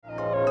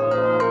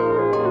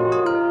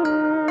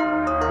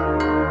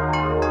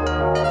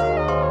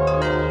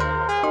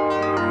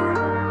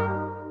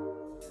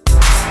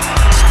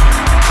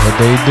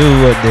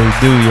What they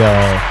do,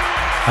 y'all.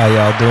 How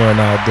y'all doing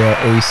out there,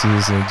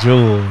 Aces and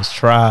Jules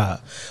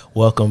Tribe?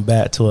 Welcome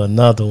back to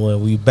another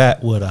one. We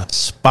back with a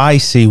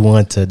spicy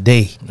one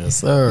today. Yes,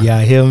 sir.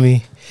 Y'all hear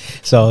me?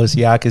 So as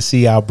y'all can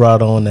see, I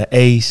brought on the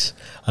Ace,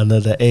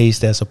 another Ace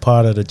that's a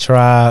part of the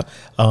tribe.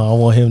 I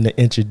want him to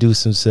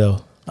introduce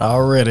himself.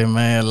 Already,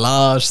 man.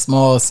 Large,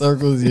 small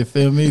circles, you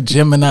feel me?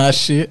 Gemini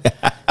shit.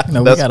 You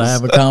know, we got to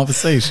have a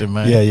conversation,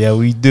 man. Yeah,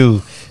 we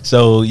do.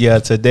 So,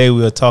 today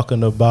we are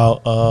talking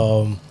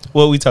about,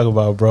 what we talking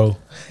about, bro?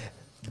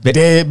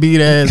 Deadbeat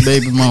ass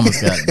baby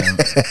mamas, goddamn.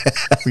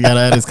 We got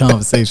to have this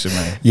conversation,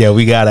 man. Yeah,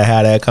 we got to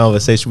have that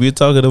conversation. We're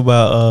talking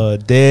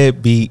about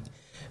deadbeat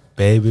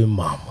baby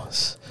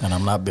mamas. And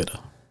I'm not bitter.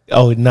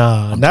 Oh,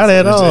 nah, not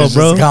at all, it's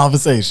bro. Just a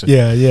conversation.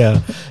 Yeah.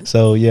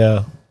 So,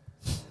 yeah.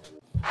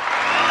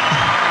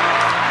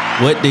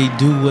 What they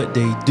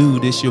do.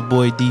 This your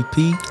boy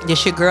DP.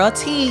 This your girl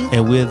T.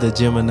 And we're the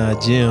Gemini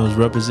Gems,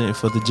 representing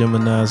for the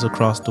Geminis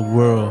across the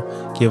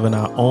world, giving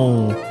our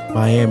own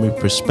Miami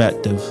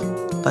perspective.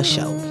 For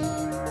sure.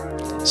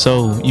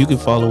 So you can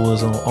follow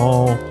us on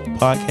all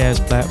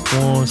podcast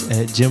platforms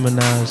at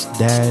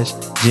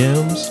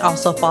Geminis-Gems.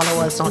 Also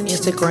follow us on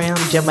Instagram,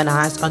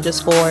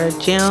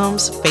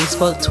 Geminis_Gems,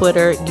 Facebook,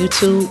 Twitter,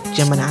 YouTube,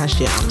 Geminis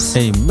Gems.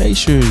 Hey, make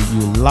sure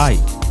you like,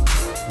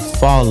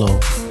 follow,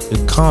 you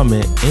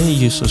comment, and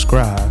you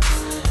subscribe.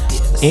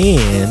 Yes.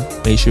 And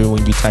make sure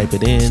when you type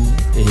it in,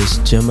 it's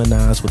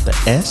Geminis with the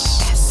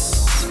S,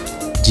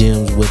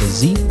 Gems with a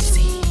Z.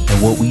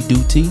 And what we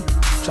do, T?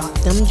 Drop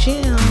them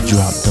gems.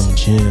 Drop them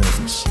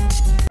gems.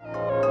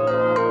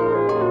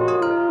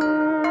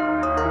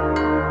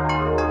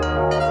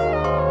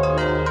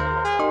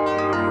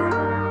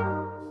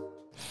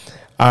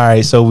 All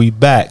right, so we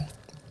back.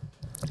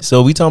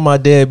 So we talking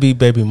about deadbeat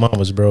baby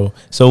mamas, bro.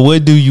 So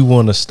what do you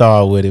want to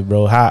start with it,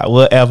 bro?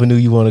 What avenue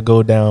you want to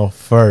go down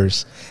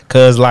first?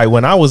 Cause like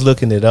when I was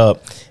looking it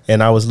up,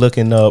 and I was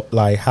looking up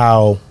like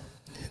how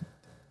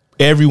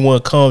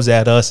everyone comes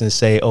at us and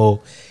say,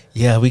 "Oh,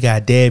 yeah, we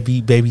got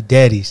deadbeat baby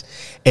daddies,"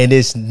 and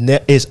it's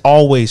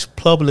always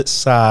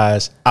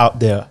publicized out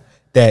there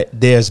that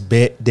there's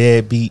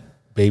deadbeat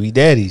baby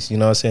daddies. You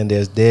know what I'm saying?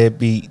 There's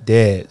deadbeat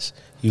dads.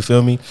 You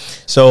feel me?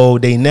 So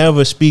they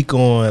never speak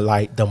on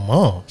like the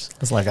moms.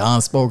 It's like an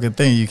unspoken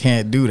thing. You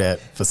can't do that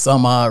for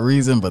some odd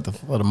reason, but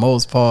for the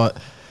most part,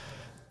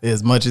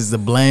 as much as the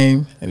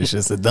blame, and it's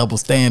just a double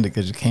standard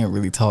because you can't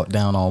really talk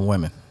down on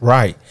women.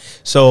 Right.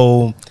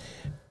 So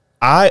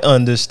I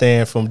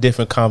understand from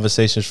different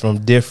conversations from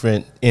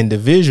different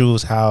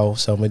individuals how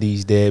some of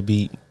these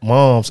deadbeat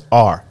moms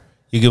are.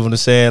 You get what I'm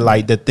saying?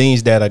 Like the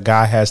things that a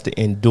guy has to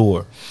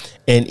endure.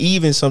 And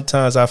even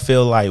sometimes I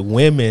feel like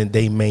women,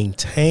 they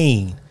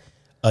maintain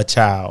a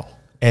child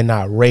and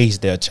not raise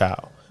their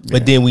child. Yeah.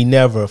 But then we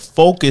never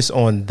focus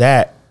on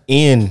that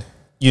in,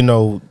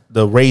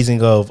 the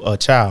raising of a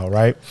child,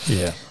 right?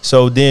 Yeah.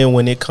 So then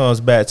when it comes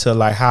back to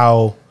like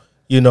how,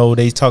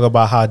 they talk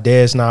about how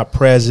dad's not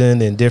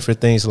present and different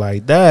things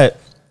like that,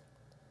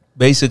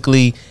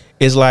 basically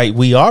it's like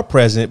we are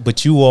present,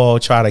 but you all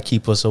try to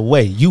keep us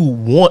away. You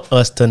want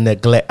us to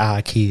neglect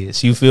our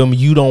kids. You feel me?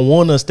 You don't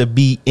want us to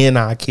be in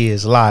our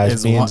kids'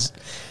 lives. Go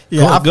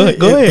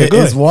ahead.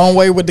 It's one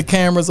way with the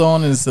cameras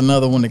on, and it's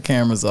another when the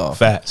cameras off.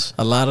 Facts.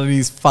 A lot of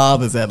these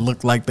fathers that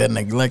look like they're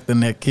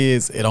neglecting their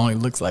kids, it only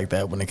looks like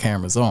that when the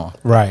camera's on.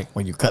 Right.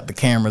 When you cut the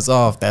cameras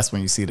off, that's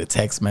when you see the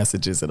text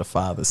messages of the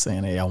father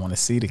saying, "Hey, I want to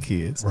see the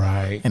kids."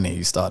 Right. And then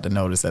you start to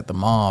notice that the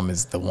mom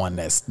is the one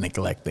that's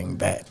neglecting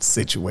that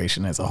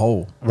situation as a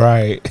whole.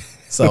 Right.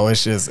 So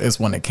it's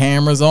when the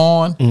camera's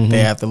on, they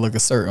have to look a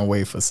certain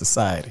way for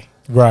society.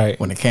 Right.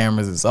 When the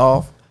cameras is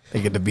off,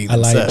 they get to be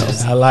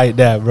themselves. I like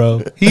that,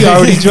 bro. He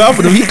already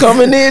dropping them. He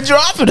coming in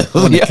dropping them.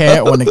 When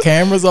the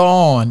cameras are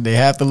on, they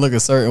have to look a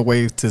certain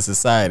way to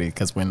society.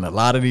 Because when a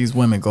lot of these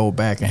women go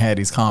back and have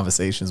these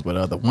conversations with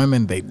other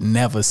women, they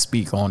never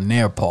speak on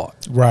their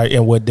part. Right,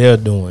 and what they're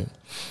doing.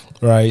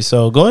 Right,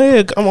 so go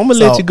ahead. I'm gonna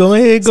let you go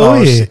ahead. Go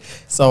ahead.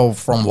 So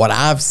from what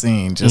I've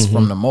seen, just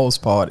from the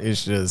most part,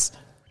 it's just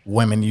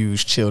women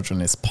use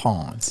children as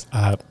pawns.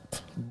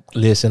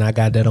 Listen, I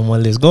got that on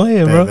one list. Go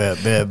ahead, bro.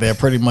 They're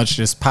pretty much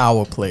just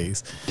power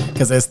plays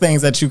because there's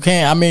things that you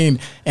can't. I mean,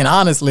 and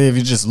honestly, if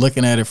you're just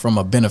looking at it from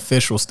a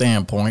beneficial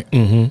standpoint,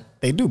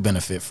 they do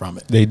benefit from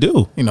it. They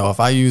do. If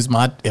I use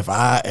if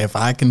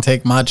I can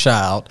take my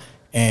child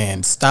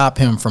and stop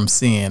him from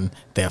seeing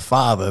their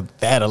father,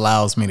 that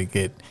allows me to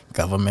get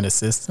government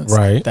assistance.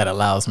 Right. That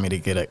allows me to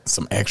get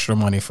some extra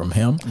money from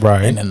him.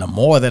 Right. And then the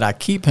more that I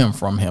keep him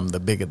from him, the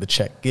bigger the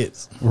check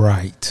gets.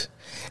 Right.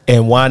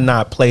 And why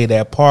not play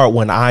that part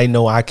when I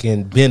know I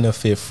can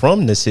benefit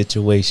from the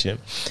situation?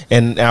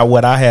 And now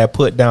what I had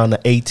put down the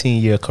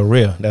 18-year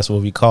career, that's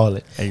what we call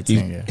it.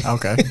 18 years.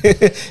 Okay.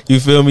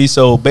 You feel me?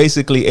 So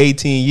basically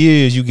 18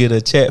 years, you get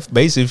a check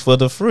basically for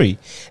the free.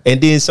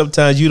 And then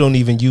sometimes you don't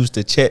even use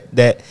the check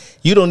that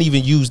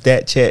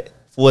check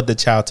for the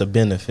child to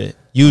benefit.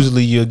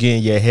 Usually you're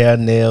getting your hair,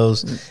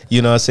 nails,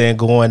 you know what I'm saying,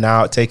 going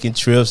out, taking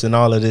trips and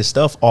all of this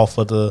stuff off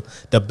of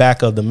the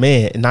back of the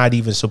man, and not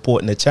even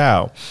supporting the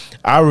child.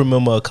 I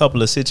remember a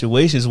couple of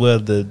situations where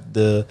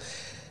the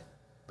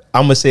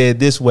I'm gonna say it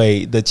this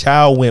way, the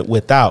child went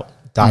without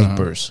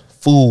diapers,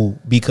 food,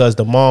 because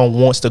the mom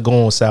wants to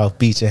go on South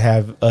Beach and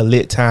have a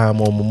lit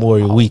time on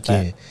Memorial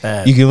Weekend.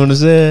 You get what I'm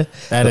saying?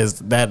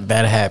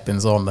 That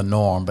happens on the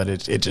norm, but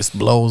it just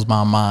blows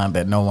my mind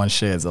that no one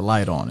sheds a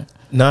light on it.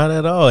 Not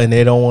at all, and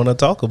they don't want to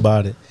talk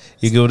about it.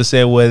 You get what I'm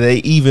saying? Where they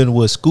even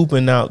was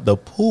scooping out the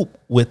poop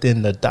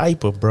within the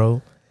diaper,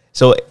 bro.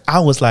 So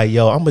I was like,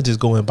 yo, I'm gonna just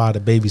go and buy the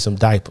baby some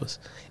diapers.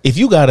 If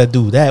you gotta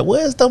do that,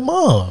 where's the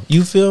mom?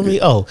 You feel me?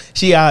 Oh,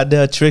 she out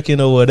there tricking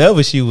or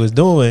whatever she was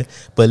doing,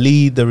 but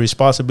leave the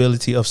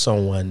responsibility of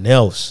someone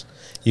else.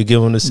 You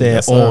get what I'm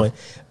saying? Yes, on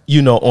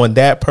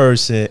that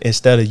person,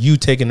 instead of you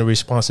taking the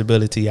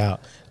responsibility out,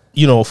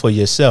 for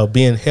yourself,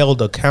 being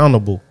held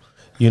accountable,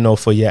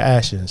 for your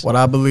actions. What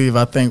I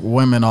think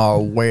women are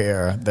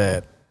aware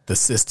that the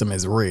system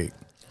is rigged.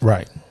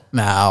 Right.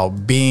 Now,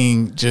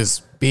 being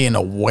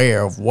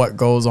aware of what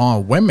goes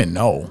on, women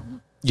know.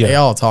 Yeah. They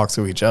all talk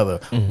to each other.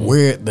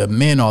 The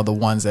men are the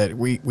ones that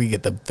we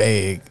get the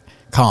vague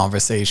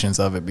conversations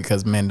of it,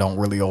 because men don't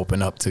really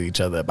open up to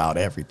each other about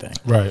everything.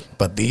 Right.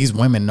 But these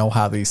women know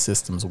how these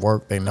systems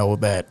work. They know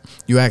that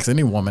you ask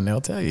any woman,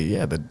 they'll tell you,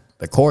 yeah, the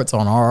courts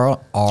on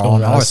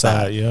our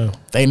side. Yeah.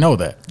 They know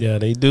that. Yeah,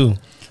 they do.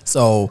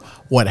 So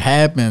what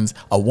happens,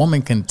 a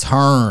woman can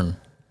turn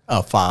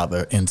a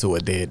father into a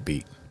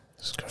deadbeat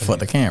for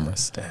the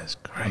cameras. That's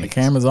great. When the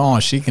camera's on,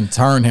 she can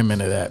turn him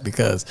into that,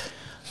 because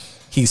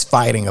he's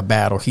fighting a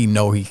battle he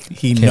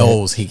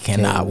knows he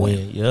cannot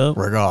win. Yep.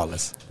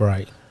 Regardless.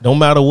 Right. No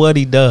matter what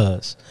he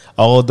does.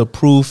 All the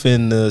proof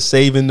and the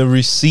saving the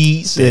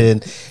receipts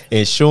and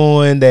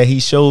showing that he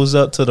shows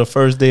up to the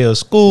first day of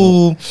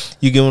school.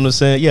 You get what I'm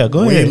saying? Yeah,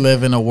 go ahead. We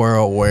live in a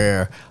world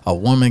where a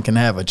woman can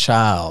have a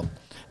child.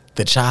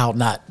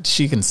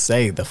 She can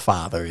say the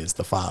father is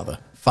the father.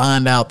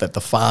 Find out that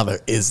the father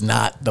is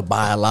not the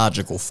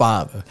biological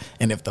father.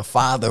 And if the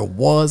father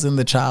was in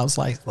the child's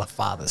life, the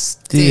father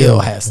still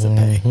has to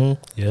pay.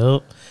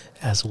 Yep.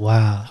 That's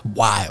wild.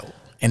 Wild.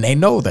 And they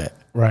know that.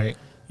 Right.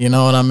 You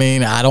know what I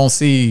mean? I don't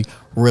see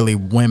really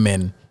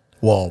men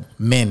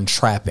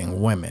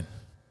trapping women.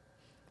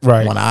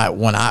 Right.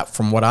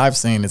 From what I've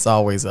seen, it's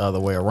always the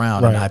other way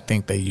around. Right. And I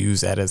think they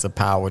use that as a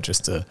power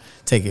just to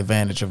take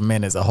advantage of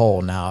men as a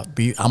whole. Now,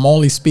 I'm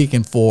only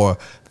speaking for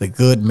the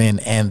good men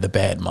and the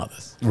bad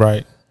mothers.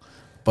 Right.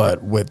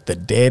 But with the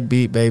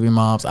deadbeat baby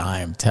moms, I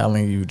am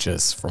telling you,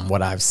 just from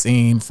what I've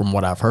seen, from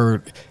what I've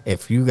heard,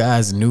 if you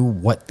guys knew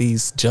what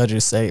these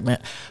judges say,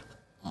 man,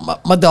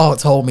 my dog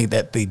told me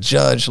that the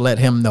judge let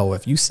him know,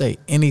 if you say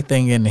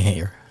anything in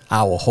here,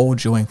 I will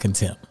hold you in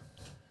contempt.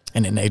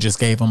 And then they just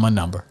gave him a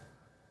number.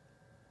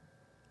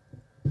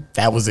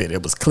 That was it.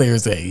 It was clear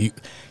as day.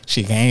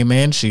 She came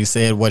in, she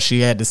said what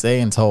she had to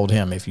say, and told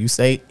him, if you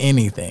say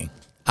anything,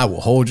 I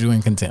will hold you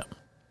in contempt.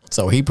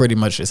 So he pretty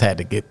much just had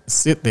to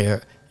sit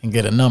there and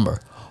get a number.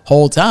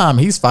 Whole time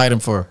he's fighting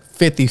for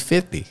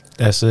 50-50.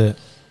 That's it.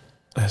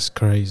 That's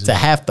crazy. To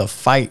have to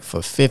fight for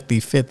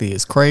 50-50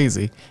 is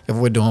crazy if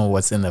we're doing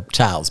what's in the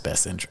child's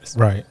best interest.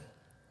 Right.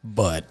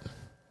 But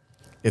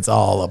it's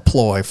all a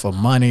ploy for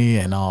money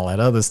and all that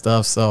other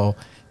stuff. So,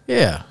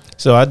 yeah.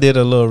 So I did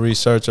a little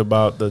research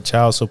about the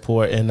child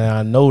support, and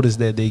I noticed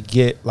that they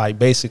get like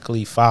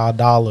basically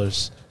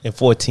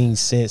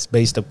 $5.14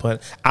 based upon,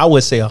 I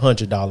would say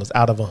 $100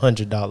 out of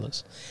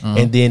 $100,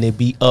 and then it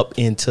be up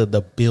into the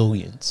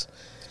billions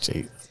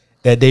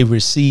that they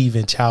receive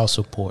in child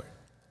support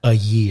a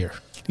year.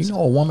 You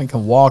know, a woman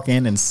can walk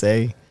in and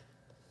say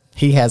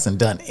he hasn't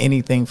done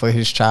anything for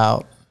his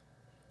child,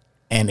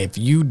 and if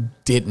you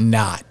did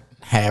not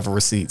have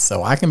receipts.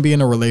 So I can be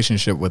in a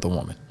relationship with a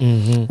woman.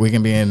 We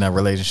can be in a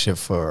relationship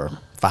for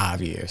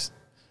 5 years.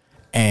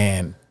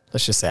 And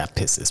let's just say I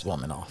piss this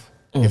woman off.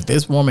 If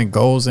this woman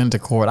goes into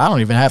court, I don't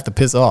even have to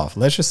piss her off.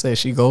 Let's just say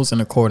she goes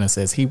into court and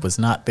says he was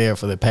not there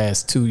for the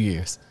past 2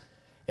 years.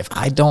 If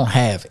I don't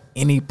have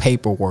any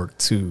paperwork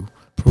to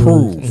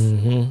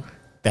prove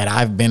that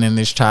I've been in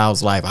this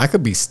child's life, I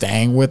could be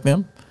staying with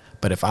them.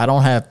 But if I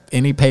don't have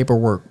any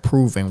paperwork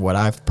proving what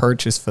I've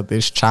purchased for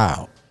this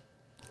child,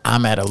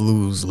 I'm at a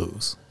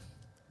lose-lose.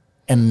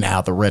 And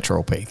now the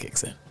retro pay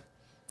kicks in.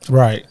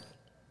 Right.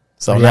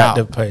 So you now,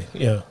 have to pay.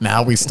 Yeah.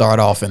 Now we start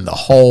off in the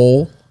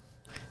hole,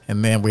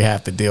 and then we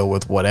have to deal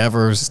with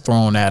whatever's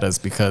thrown at us,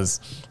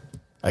 because,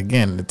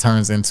 again, it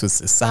turns into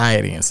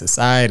society, and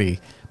society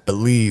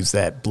believes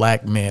that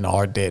black men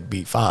are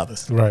deadbeat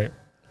fathers. Right.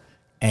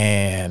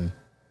 And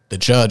the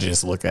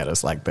judges look at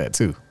us like that,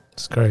 too.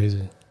 It's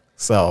crazy.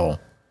 So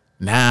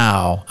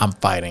now I'm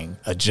fighting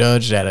a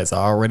judge that has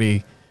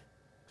already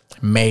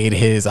made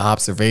his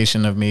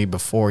observation of me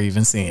before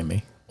even seeing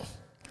me.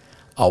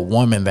 A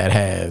woman that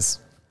has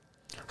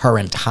her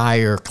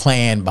entire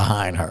clan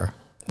behind her.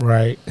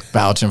 Right.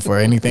 Vouching for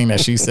anything that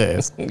she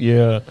says.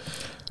 Yeah.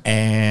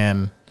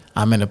 And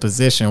I'm in a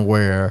position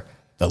where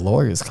the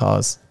lawyers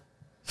cost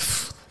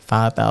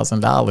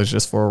 $5,000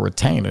 just for a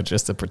retainer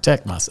just to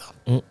protect myself.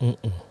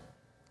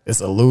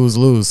 It's a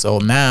lose-lose. So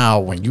now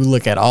when you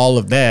look at all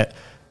of that,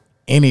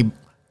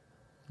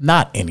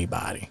 not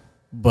anybody,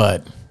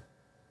 but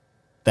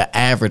the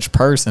average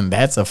person,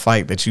 that's a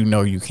fight that you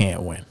know you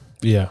can't win.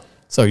 Yeah.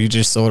 So you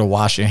just sort of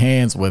wash your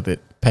hands with it,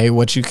 pay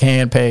what you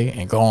can pay,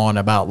 and go on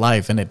about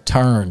life. And it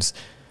turns,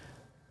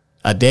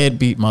 a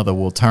deadbeat mother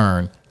will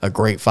turn a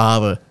great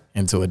father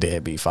into a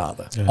deadbeat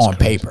father. That's on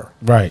crazy. Paper.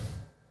 Right.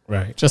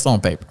 Just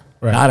on paper.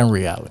 Right. Not in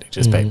reality,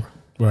 just paper.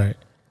 Right.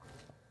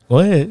 Go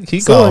ahead.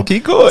 Keep going.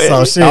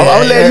 So shit, I'm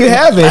gonna let you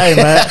have it. Hey,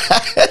 man.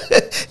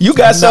 You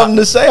got something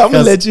to say. I'm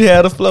gonna let you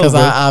have the flow. Because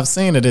I've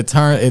seen it. It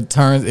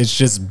turns. It's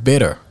just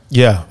bitter.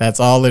 Yeah. That's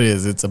all it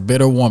is. It's a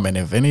bitter woman.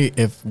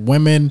 If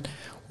women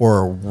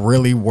were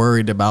really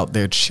worried about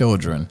their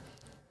children,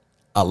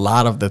 a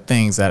lot of the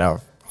things that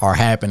are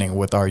happening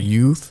with our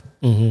youth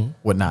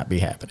would not be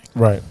happening.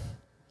 Right.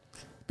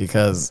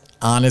 Because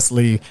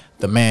honestly,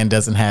 the man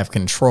doesn't have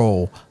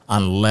control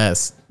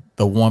unless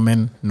the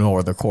woman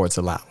nor the courts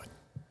allow it.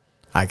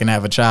 I can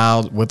have a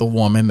child with a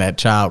woman. That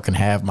child can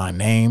have my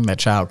name. That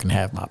child can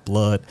have my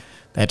blood.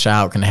 That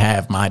child can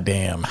have my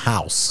damn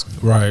house.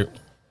 Right.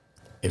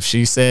 If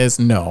she says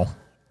no,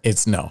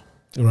 it's no.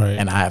 Right.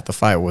 And I have to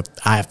fight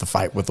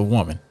with the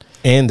woman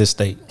and the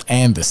state.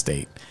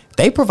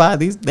 They provide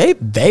these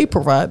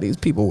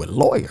people with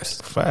lawyers.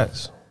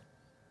 Facts.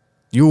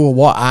 You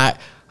will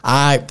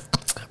I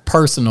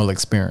personal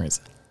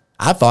experience.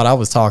 I thought I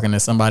was talking to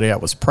somebody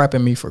that was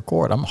prepping me for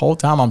court. The whole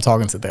time I'm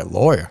talking to their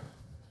lawyer.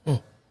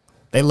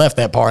 They left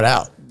that part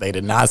out. They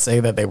did not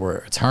say that they were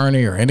an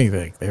attorney or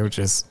anything. They were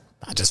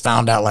I just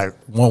found out like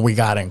when we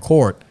got in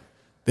court,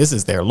 this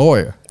is their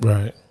lawyer.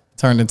 Right.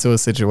 Turned into a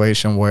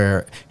situation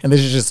where, and this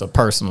is just a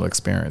personal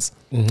experience.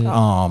 We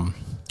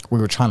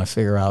were trying to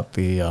figure out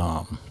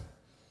the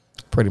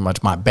pretty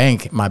much my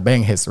bank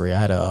history. I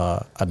had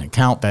an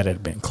account that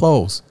had been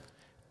closed,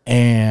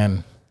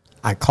 and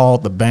I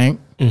called the bank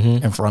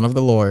in front of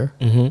the lawyer.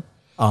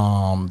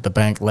 The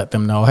bank let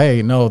them know,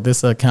 hey, no,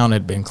 this account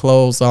had been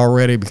closed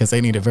already because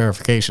they needed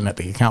verification that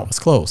the account was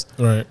closed.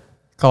 Right.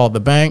 Called the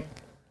bank.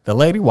 The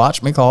lady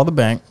watched me call the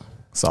bank.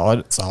 Saw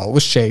it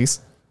was Chase.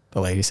 The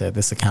lady said,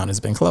 this account has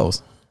been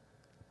closed,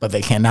 but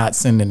they cannot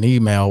send an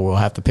email. We'll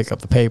have to pick up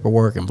the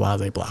paperwork and blah,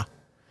 blah, blah.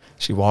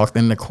 She walked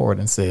into court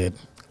and said,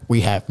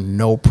 we have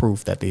no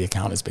proof that the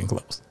account has been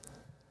closed.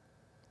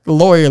 The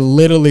lawyer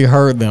literally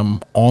heard them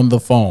on the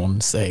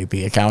phone say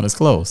the account is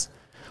closed.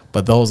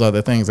 But those are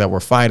the things that we're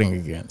fighting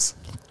against.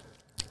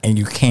 And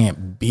you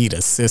can't beat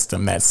a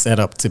system that's set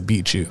up to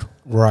beat you.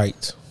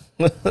 Right.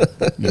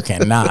 You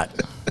cannot.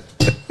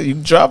 You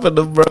dropping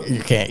them, bro.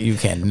 You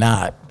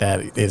cannot.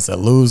 That is a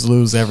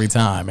lose-lose every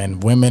time.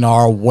 And women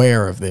are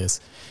aware of this.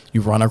 You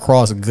run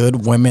across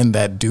good women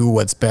that do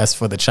what's best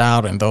for the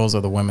child, and those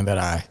are the women that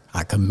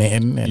I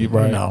commend and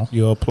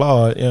you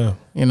applaud,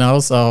 yeah.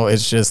 So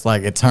it's just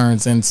like it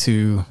turns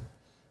into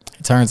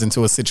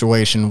a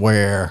situation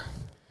where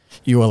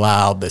you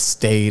allow the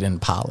state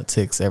and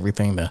politics,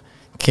 everything to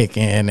kick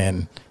in,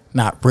 and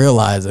not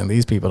realizing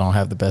these people don't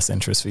have the best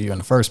interest for you in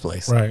the first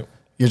place. Right.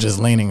 You're just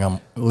leaning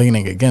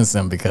against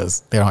them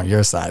because they're on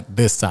your side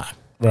this time.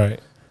 Right.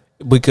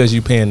 Because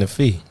you're paying the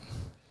fee.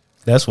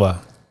 That's why.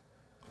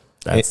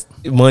 That's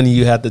money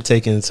you have to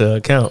take into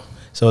account.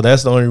 So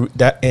that's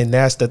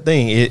that's the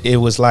thing. It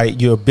was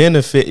like your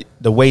benefit,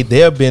 the way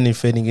they're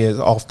benefiting is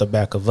off the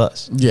back of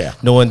us. Yeah.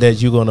 Knowing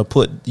that you're going to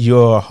put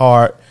your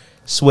heart,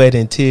 sweat,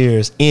 and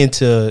tears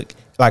into,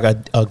 like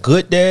a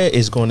good dad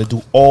is going to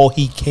do all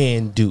he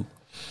can do,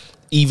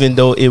 even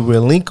though it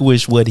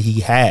relinquish what he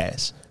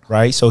has,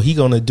 right? So he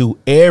going to do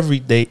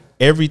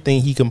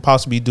everything he can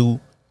possibly do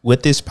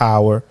with his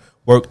power,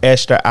 work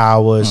extra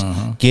hours,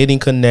 getting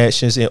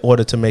connections in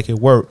order to make it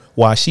work,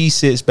 while she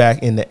sits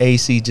back in the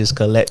AC just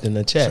collecting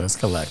the check. Just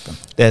collecting.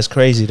 That's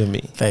crazy to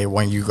me.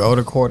 When you go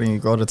to court and you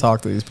go to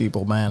talk to these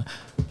people, man,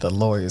 the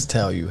lawyers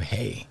tell you,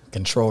 hey,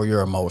 control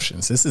your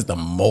emotions. This is the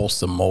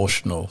most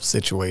emotional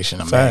situation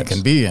a man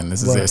can be in.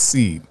 This is their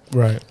seed.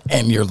 Right.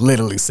 And you're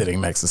literally sitting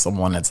next to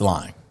someone that's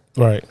lying.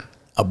 Right.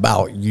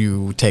 About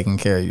you taking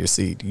care of your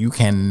seed. You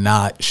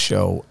cannot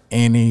show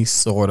any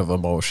sort of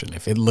emotion.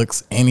 If it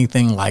looks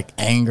anything like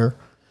anger,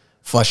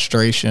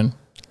 frustration,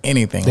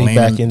 anything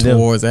leaning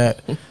towards that,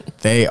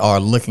 they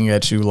are looking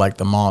at you like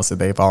the monster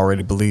they've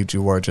already believed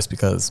you were just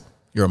because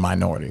you're a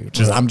minority.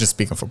 I'm just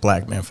speaking for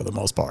black men for the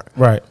most part.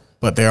 Right.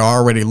 But they're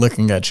already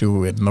looking at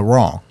you in the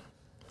wrong.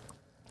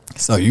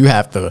 So you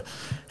have to,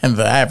 and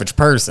the average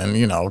person,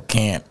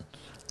 can't.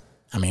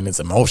 I mean, it's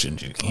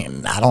emotions. You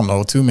can't. I don't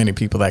know too many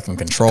people that can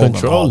control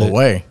them all the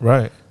way.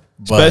 Right.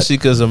 Especially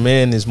because a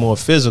man is more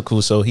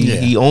physical, so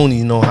he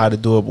only know how to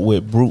do it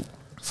with brute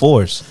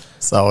force.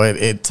 So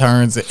it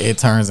turns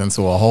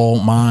into a whole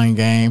mind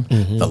game.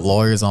 The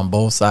lawyers on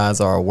both sides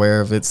are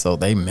aware of it, so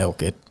they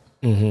milk it.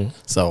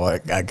 So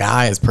a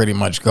guy is pretty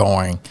much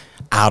going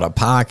out of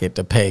pocket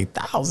to pay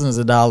thousands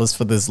of dollars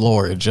for this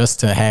lawyer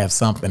just to have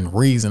something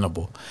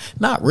reasonable,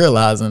 not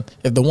realizing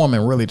if the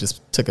woman really just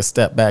took a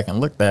step back and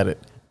looked at it,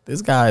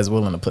 this guy is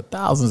willing to put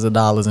thousands of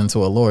dollars into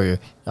a lawyer.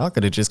 Y'all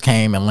could have just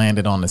came and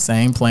landed on the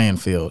same playing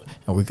field,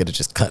 and we could have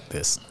just cut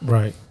this.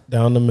 Right.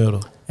 Down the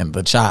middle. And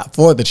the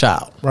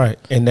child. Right.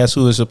 And that's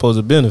who is supposed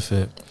to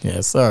benefit.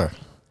 Yes, sir.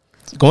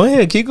 Go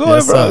ahead. Keep going,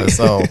 Yes, bro.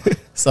 sir.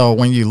 So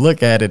when you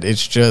look at it,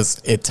 it's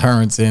just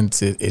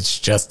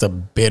a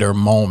bitter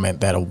moment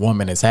that a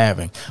woman is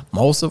having.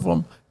 Most of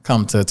them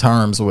come to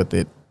terms with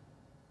it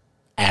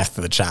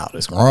after the child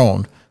is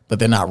grown, but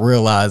they're not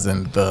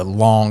realizing the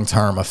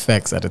long-term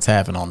effects that it's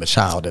having on the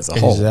child as a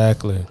whole.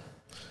 Exactly.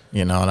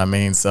 You know what I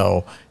mean?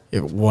 So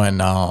when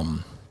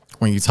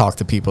you talk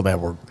to people that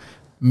were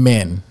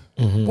men,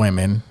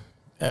 women,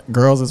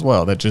 girls as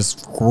well, that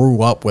just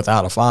grew up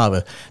without a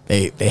father,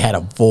 they had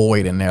a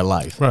void in their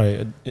life.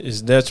 Right.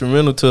 It's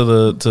detrimental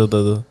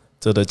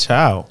to the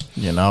child.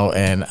 You know,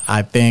 and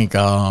I think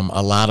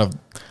a lot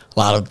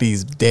of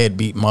these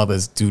deadbeat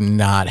mothers do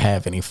not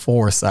have any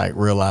foresight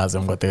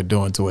realizing what they're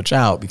doing to a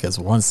child, because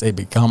once they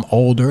become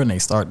older and they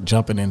start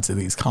jumping into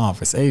these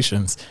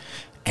conversations,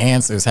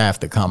 answers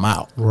have to come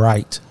out.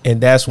 Right. And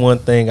that's one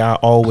thing I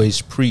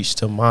always preach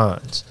to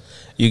minds.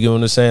 You get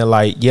what I'm saying?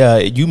 Like, yeah,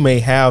 you may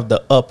have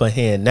the upper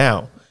hand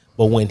now,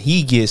 but when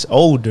he gets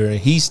older and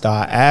he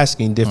start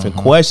asking different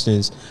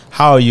questions,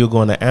 how are you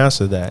going to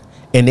answer that?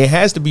 And it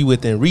has to be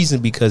within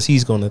reason, because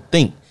he's going to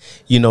think.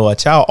 You know, a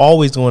child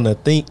always going to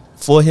think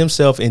for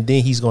himself, and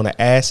then he's going to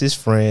ask his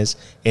friends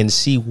and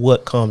see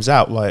what comes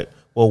out. Like,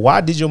 well, why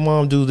did your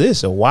mom do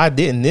this? Or why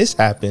didn't this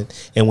happen?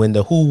 And when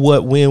the who,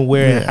 what, when,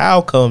 where, and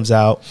how comes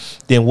out,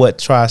 then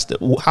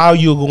how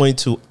you're going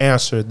to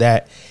answer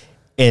that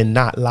and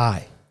not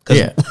lie.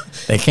 Yeah,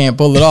 they can't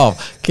pull it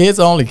off. Kids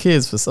are only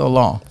kids for so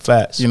long.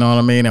 Facts. You know what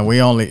I mean?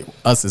 And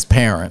us as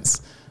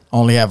parents,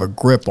 only have a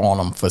grip on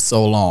them for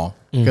so long.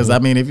 Because, I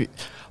mean,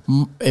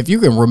 if you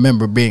can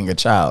remember being a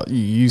child,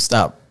 you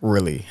stop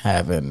really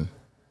having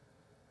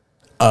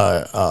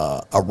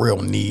a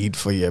real need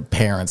for your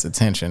parents'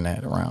 attention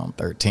at around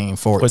 13,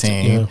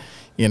 14. Yeah.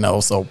 You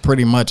know, so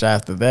pretty much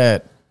after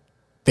that,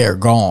 they're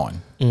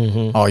gone.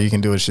 All you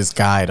can do is just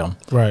guide them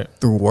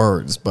through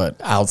words. But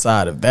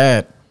outside of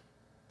that,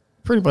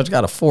 pretty much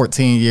got a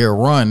 14-year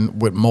run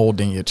with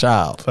molding your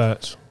child.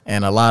 Facts.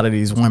 And a lot of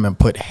these women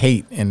put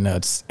hate in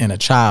a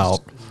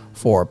child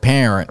for a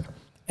parent,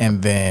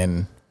 and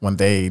then when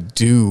they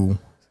do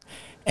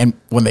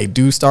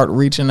start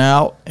reaching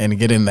out and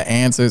getting the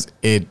answers,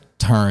 it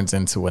turns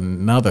into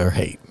another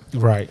hate.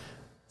 Right.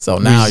 So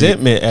now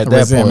resentment at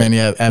that point.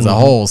 As a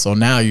whole. So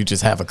now you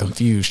just have a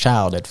confused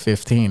child at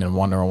 15 and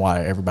wondering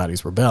why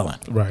everybody's rebelling.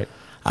 Right.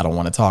 I don't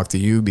want to talk to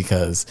you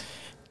because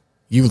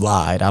you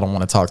lied. I don't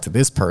want to talk to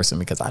this person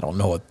because I don't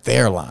know if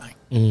they're lying.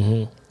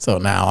 So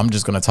now I'm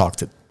just going to talk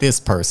to this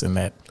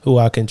person who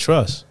I can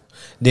trust.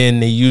 Then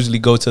they usually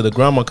go to the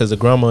grandma, because the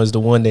grandma is the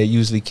one that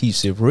usually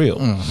keeps it real.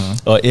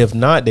 Or if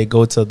not, they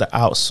go to the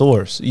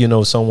outsource, you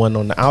know, someone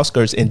on the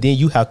outskirts. And then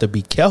you have to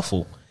be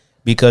careful,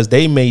 because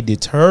they may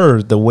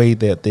deter the way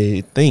that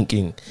they're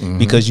thinking,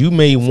 because you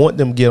may want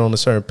them to get on a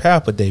certain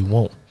path, but they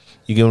won't.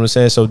 You get what I'm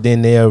saying? So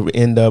then they'll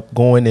end up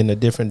going in a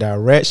different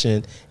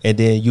direction, and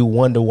then you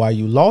wonder why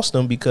you lost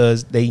them,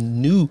 because they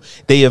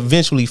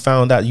eventually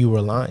found out you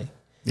were lying.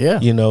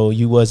 Yeah. You know,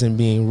 you wasn't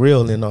being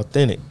real and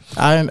authentic.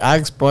 I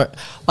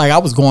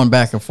was going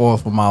back and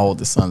forth with my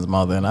oldest son's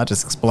mother, and I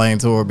just explained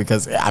to her,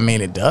 because I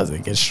mean, it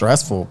gets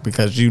stressful,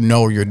 because you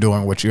know you're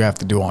doing what you have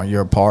to do on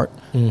your part.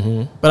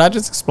 But I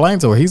just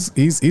explained to her,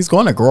 he's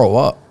going to grow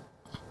up.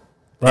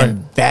 Right.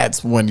 And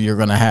that's when you're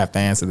going to have to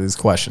answer these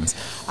questions.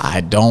 I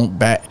don't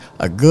back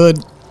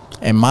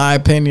in my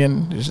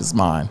opinion, it's just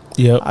mine.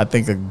 Yep. I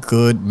think a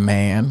good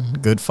man,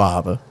 good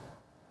father,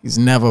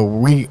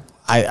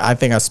 I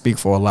think I speak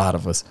for a lot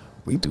of us.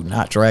 We do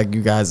not drag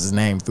you guys'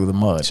 name through the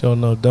mud. Sure,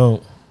 no,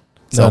 don't.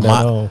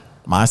 So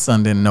my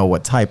son didn't know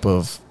what type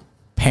of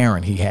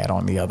parent he had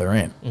on the other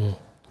end.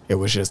 It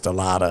was just a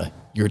lot of,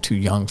 you're too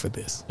young for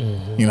this.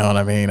 You know what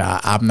I mean?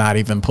 I'm not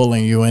even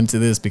pulling you into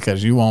this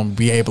because you won't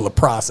be able to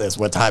process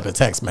what type of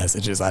text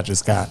messages I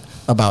just got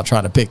about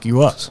trying to pick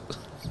you up.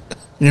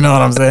 You know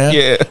what I'm saying?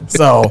 Yeah.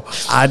 So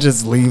I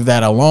just leave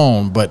that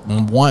alone. But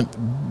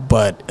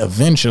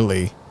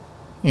eventually,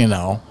 you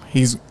know,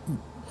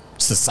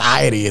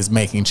 society is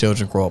making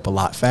children grow up a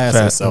lot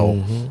faster. So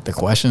the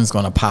question is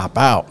going to pop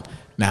out.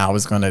 Now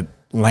it's going to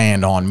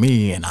land on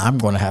me, and I'm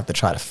going to have to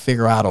try to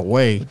figure out a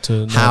way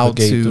to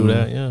navigate through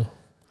that. Yeah.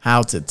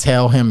 How to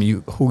tell him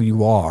who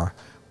you are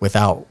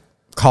without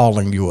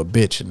calling you a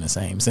bitch in the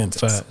same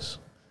sentence.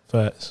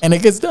 Facts. And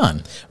it gets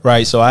done.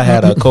 Right. So I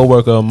had a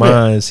coworker of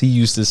mine. He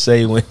used to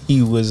say when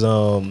he was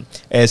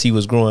as he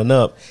was growing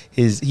up,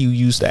 he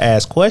used to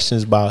ask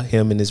questions about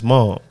him and his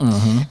mom.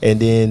 And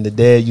then the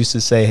dad used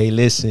to say, "Hey,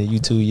 listen, you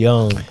too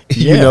young.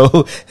 You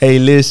know, hey,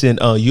 listen,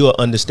 you'll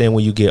understand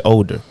when you get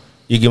older."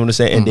 You get what I'm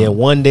saying? And then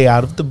one day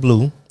out of the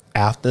blue,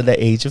 after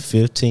the age of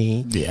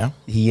 15,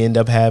 he ended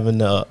up having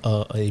a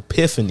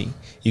epiphany.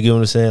 You get what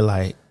I'm saying?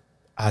 Like,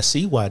 I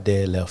see why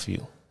dad left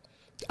you.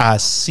 I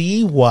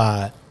see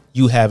why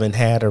you haven't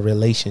had a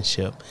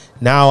relationship.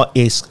 Now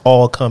it's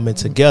all coming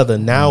together.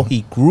 Now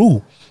he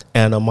grew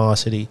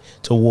animosity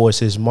towards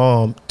his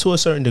mom to a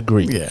certain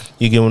degree. Yeah.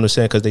 You get what I'm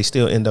saying? Because they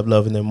still end up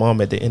loving their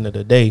mom at the end of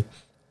the day,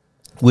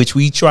 which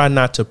we try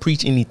not to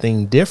preach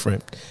anything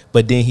different.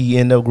 But then he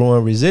end up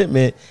growing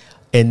resentment,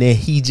 and then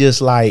he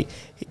just like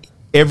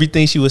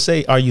everything she would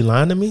say, are you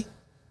lying to me?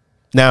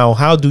 Now,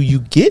 how do you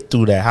get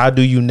through that? How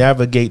do you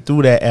navigate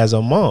through that as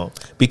a mom?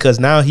 Because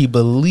now he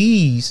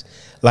believes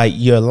like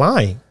you're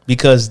lying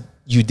because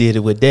you did it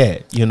with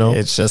dad, you know?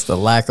 It's just a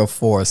lack of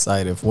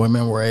foresight. If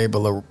women were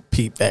able to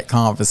repeat that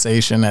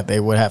conversation that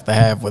they would have to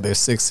have with their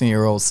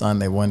 16-year-old son,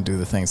 they wouldn't do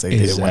the things they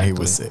did when he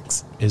was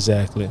 6.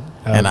 Exactly.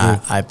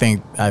 I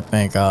think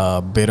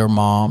bitter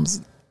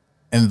moms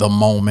in the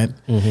moment,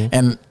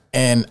 and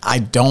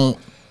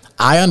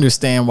I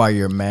understand why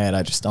you're mad.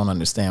 I just don't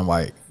understand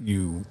why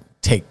you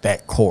take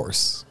that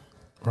course.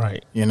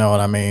 Right. You know what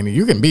I mean?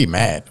 You can be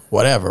mad,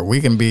 whatever.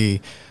 We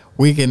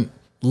can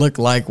look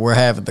like we're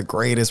having the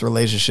greatest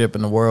relationship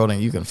in the world,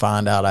 and you can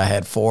find out I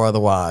had 4 other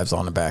wives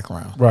on the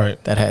background.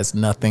 Right. That has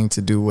nothing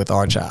to do with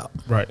our child.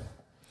 Right.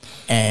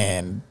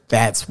 And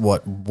that's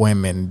what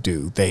women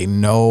do. They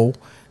know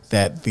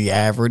that the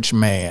average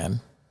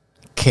man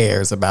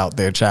cares about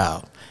their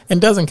child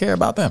and doesn't care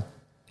about them.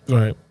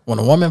 Right. When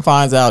a woman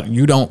finds out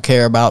you don't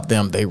care about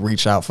them, they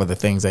reach out for the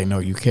things they know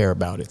you care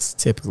about. It's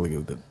typically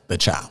the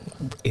child.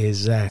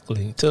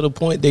 Exactly. To the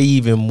point they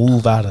even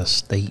move out of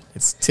state.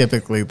 It's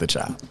typically the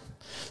child.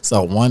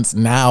 So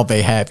now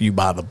they have you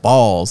by the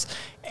balls,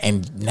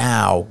 and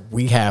now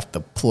we have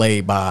to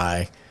play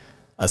by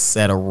a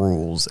set of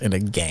rules in a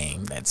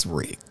game that's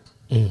rigged.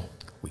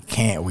 We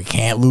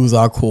can't lose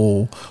our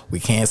cool. We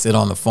can't sit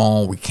on the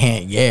phone. We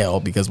can't yell,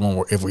 because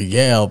if we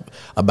yell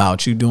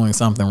about you doing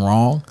something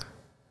wrong,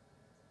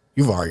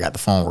 you've already got the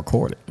phone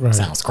recorded. Right.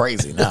 Sounds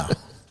crazy now.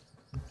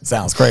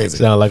 Sounds crazy.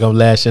 Sound like I'm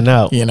lashing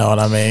out. You know what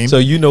I mean? So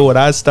you know what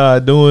I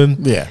started doing?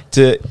 Yeah.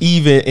 To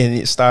even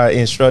and start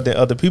instructing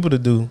other people to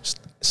do,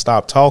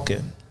 stop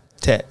talking,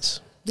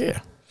 text.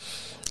 Yeah.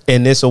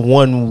 And it's a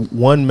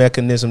one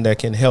mechanism that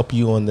can help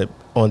you on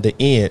the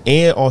end.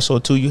 And also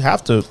too, you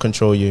have to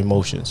control your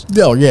emotions.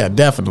 Oh yeah,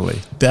 definitely.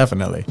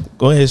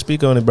 Go ahead,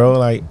 speak on it, bro.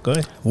 Like, go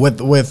ahead. With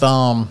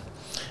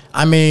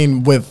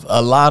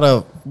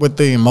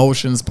the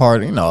emotions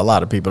part, you know, a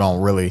lot of people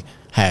don't really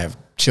have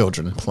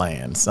children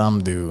planned.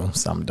 Some do,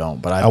 some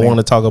don't. But I want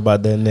to talk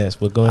about that next.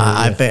 But go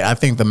ahead. I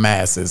think the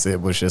masses, it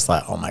was just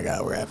like, oh my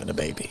God, we're having a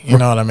baby. You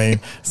know what I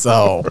mean?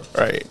 So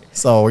right.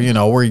 So, you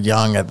know, we're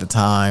young at the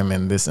time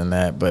and this and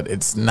that, but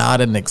it's not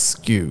an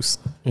excuse.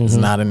 It's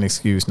not an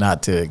excuse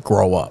not to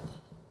grow up.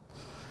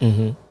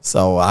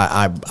 So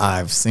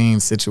I've seen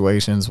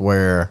situations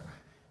where,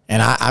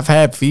 and I've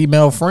had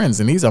female friends,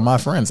 and these are my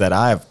friends that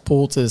I've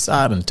pulled to the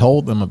side and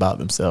told them about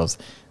themselves.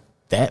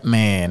 That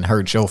man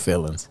hurt your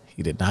feelings.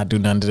 He did not do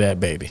nothing to that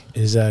baby.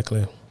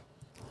 Exactly.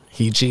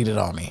 He cheated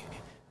on me.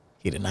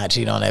 He did not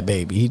cheat on that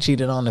baby. He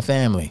cheated on the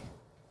family.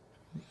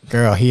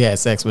 Girl, he had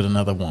sex with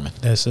another woman.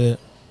 That's it.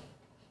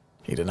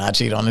 He did not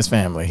cheat on his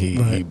family.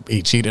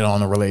 He cheated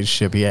on the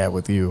relationship he had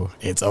with you.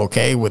 It's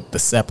okay with the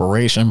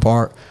separation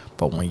part,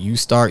 but when you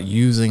start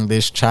using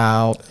this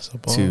child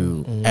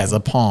as a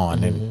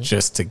pawn and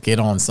just to get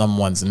on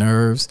someone's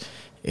nerves,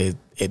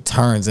 it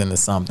turns into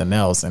something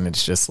else. And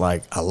it's just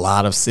like a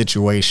lot of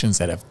situations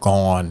that have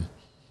gone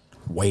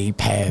way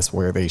past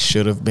where they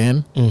should have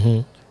been.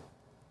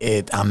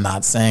 I'm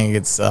not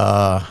saying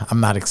I'm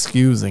not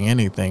excusing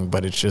anything,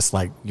 but it's just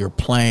like you're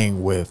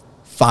playing with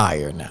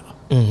fire now.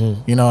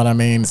 You know what I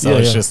mean? So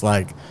it's just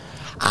like,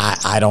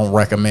 I don't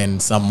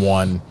recommend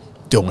someone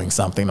doing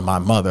something to my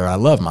mother. I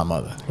love my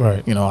mother.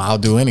 Right. You know, I'll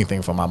do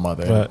anything for my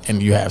mother. Right.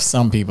 And you have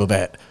some people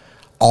that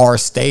are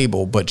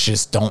stable, but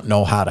just don't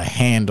know how to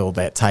handle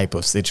that type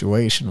of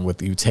situation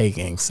with you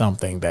taking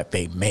something that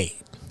they made.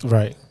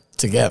 Right.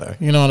 Together.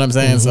 You know what I'm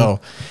saying?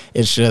 So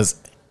it's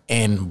just,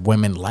 and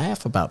women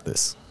laugh about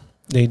this.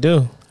 They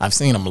do. I've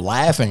seen them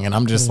laughing, and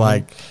I'm just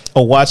like,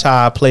 oh, watch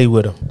how I play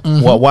with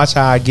them. Watch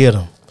how I get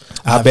them.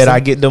 I bet I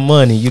get the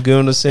money. You get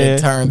what I'm saying?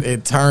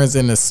 It turns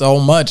into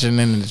so much, and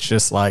then it's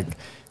just like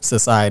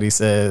society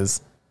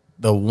says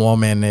the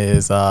woman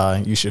is,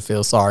 you should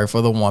feel sorry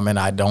for the woman.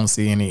 I don't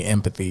see any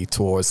empathy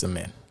towards the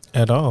men.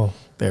 At all.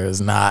 There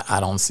is not, I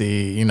don't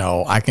see, you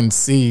know, I've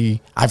seen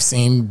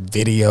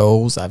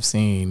videos, I've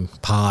seen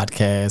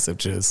podcasts of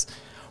just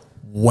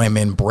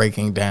women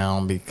breaking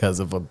down because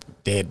of a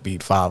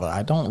deadbeat father.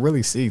 I don't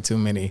really see too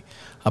many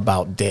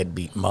about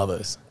deadbeat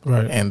mothers,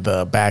 right? And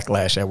the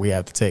backlash that we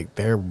have to take.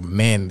 There are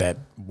men that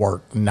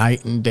work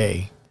night and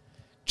day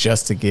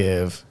just to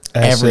give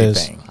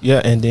everything.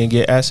 Yeah, and then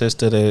get access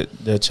to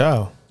the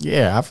child.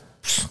 Yeah,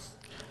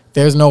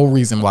 there's no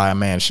reason why a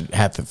man should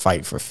have to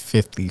fight for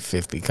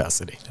 50-50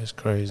 custody. That's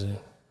crazy.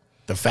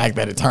 The fact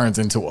that it turns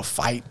into a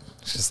fight,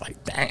 it's just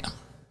like, damn.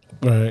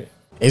 Right.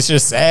 It's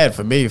just sad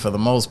for me for the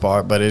most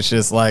part, but it's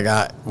just like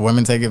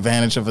women take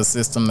advantage of a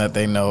system that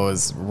they know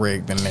is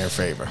rigged in their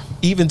favor.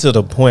 Even to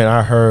the point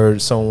I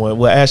heard someone,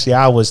 well, actually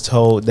I was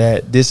told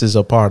that this is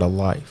a part of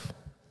life.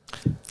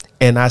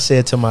 And I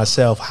said to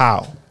myself,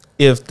 how?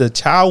 If the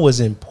child was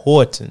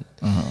important,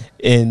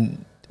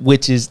 and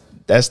which is,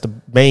 that's the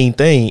main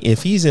thing.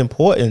 If he's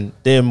important,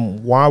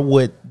 then why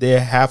would there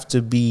have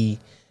to be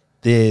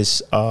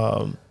this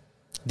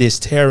this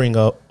tearing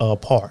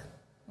apart?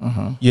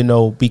 You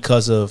know,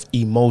 because of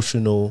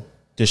emotional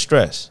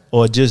distress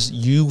or just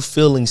you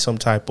feeling some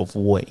type of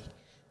way.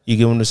 You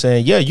get what I'm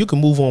saying? Yeah, you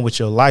can move on with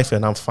your life,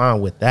 and I'm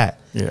fine with that.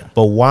 Yeah.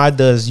 But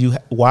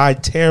why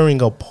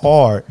tearing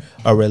apart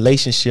a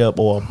relationship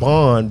or a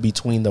bond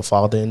between the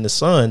father and the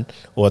son,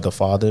 or the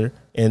father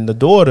and the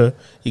daughter?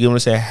 You get what I'm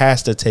saying?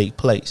 Has to take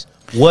place.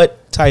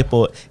 What type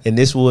of, and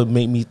this would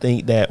make me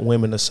think that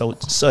women are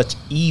such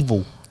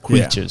evil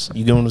creatures.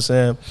 You get what I'm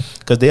saying?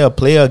 Because they'll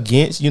play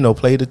against,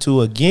 play the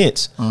two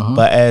against,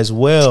 but as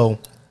well,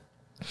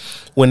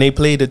 when they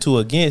play the two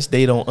against,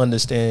 they don't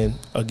understand,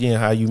 again,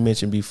 how you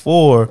mentioned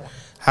before,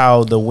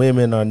 how the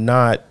women are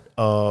not,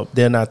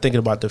 they're not thinking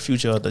about the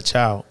future of the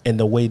child and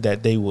the way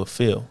that they will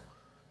feel.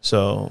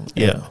 So,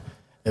 yeah.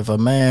 If a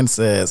man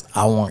says,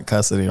 I want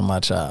custody of my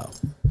child,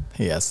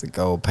 he has to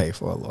go pay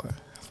for a lawyer.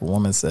 If a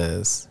woman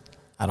says,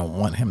 I don't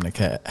want him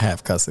to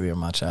have custody of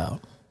my child,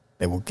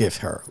 they will give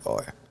her a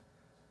lawyer.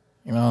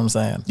 You know what I'm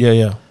saying?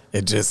 Yeah.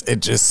 It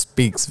just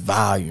speaks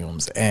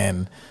volumes,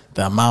 and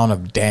the amount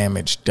of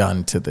damage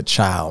done to the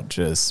child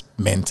just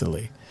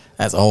mentally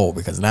as a whole,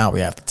 because now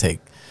we have to take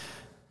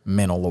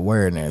mental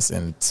awareness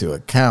into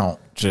account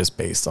just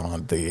based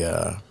on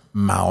the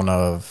amount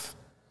of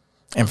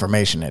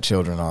information that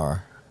children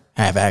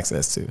have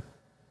access to.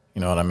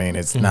 You know what I mean?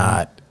 It's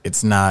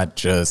not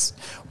just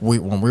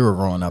when we were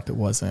growing up, it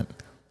wasn't,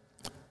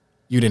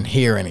 you didn't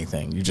hear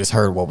anything. You just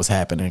heard what was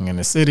happening in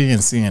the city and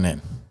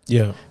CNN.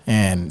 Yeah.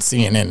 And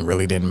CNN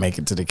really didn't make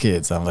it to the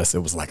kids unless it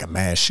was like a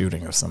mass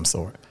shooting of some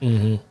sort.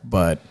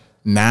 But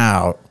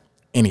now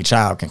any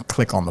child can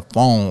click on the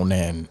phone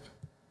and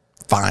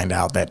find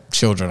out that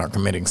children are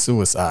committing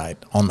suicide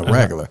on the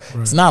regular.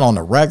 Right. It's not on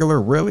the regular,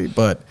 really,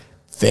 but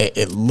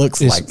it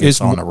looks like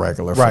it's on the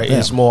regular. Right. For them.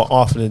 It's more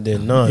often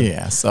than none.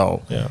 Yeah.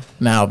 So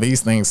now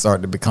these things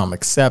start to become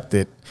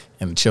accepted,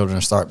 and the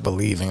children start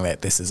believing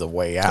that this is a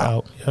way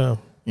out. Yeah.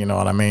 You know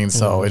what I mean?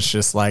 So it's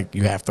just like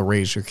you have to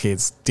raise your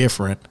kids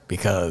different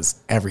because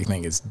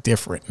everything is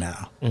different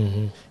now.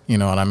 You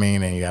know what I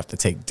mean? And you have to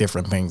take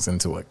different things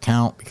into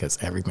account because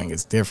everything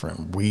is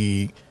different.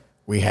 We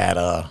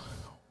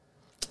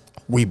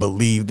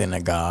believed in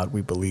a God,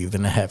 we believed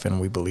in a heaven,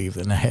 we believed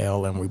in a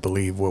hell, and we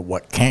believe with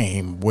what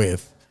came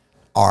with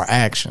our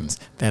actions.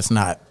 That's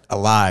not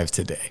alive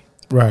today.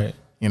 Right.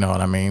 You know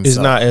what I mean? It's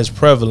not as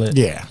prevalent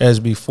as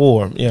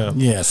before. Yeah.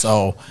 Yeah.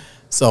 So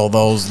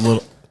those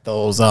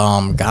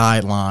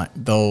guidelines,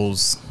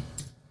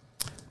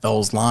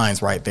 those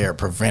lines right there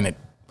prevented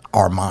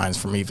our minds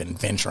from even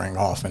venturing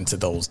off into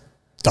those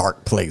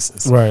dark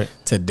places. Right.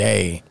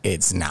 Today,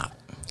 it's not.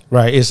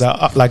 Right. It's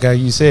like how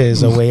you said,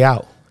 it's a way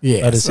out of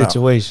the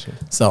situation.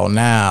 So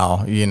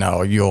now,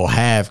 you'll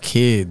have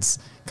kids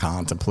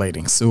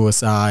contemplating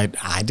suicide.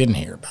 I didn't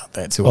hear about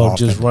that too often.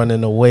 Just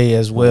running away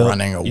as well.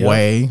 Running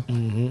away,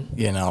 and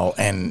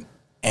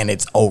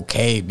it's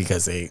okay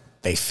because they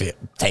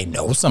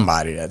know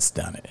somebody that's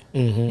done it.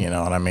 You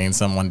know what I mean?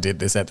 Someone did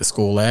this at the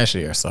school last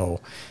year.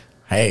 So,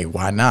 hey,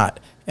 why not?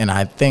 And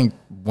I think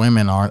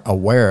women aren't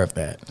aware of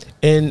that.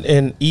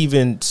 And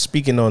even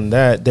speaking on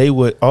that, they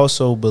would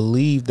also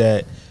believe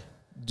that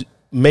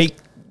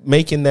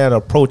making that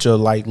approach of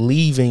like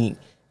leaving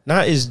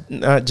not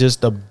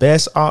just the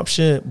best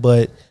option,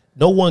 but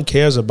no one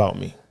cares about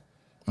me.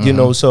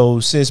 So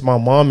since my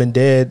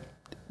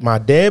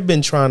dad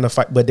been trying to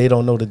fight, but they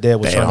don't know the dad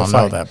was trying to fight. They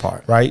don't know that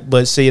part. Right?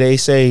 But they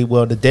say,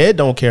 well, the dad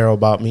don't care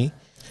about me.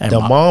 And the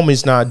mom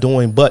is not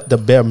doing but the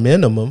bare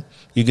minimum.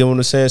 You get what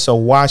I'm saying? So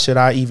why should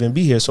I even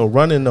be here? So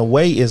running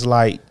away is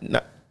like,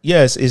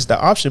 yes, it's the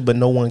option, but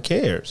no one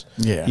cares.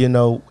 Yeah.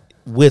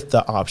 With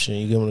the option.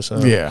 You get what I'm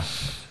saying? Yeah.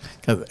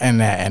 And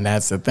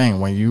that's the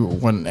thing.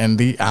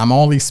 I'm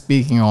only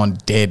speaking on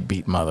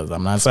deadbeat mothers.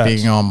 I'm not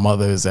speaking on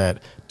mothers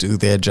that do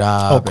their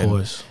job. Of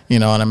course. You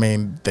know what I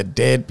mean? The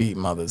deadbeat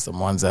mothers, the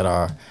ones that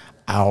are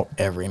out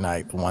every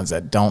night, the ones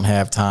that don't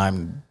have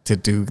time to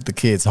do the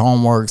kids'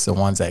 homeworks, the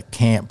ones that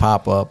can't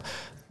pop up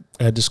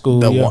at the school.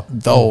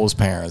 Those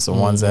parents, the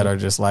ones that are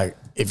just like,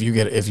 if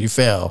you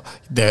fail,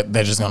 they're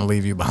just gonna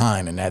leave you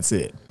behind, and that's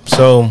it.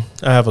 So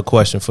I have a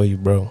question for you,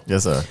 bro.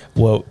 Yes, sir.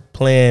 Well,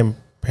 Planned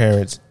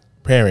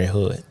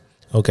Parenthood.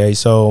 Okay,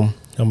 so I'm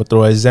gonna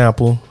throw an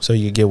example so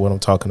you get what I'm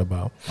talking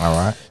about. All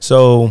right.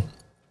 So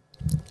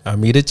I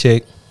meet a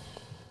chick.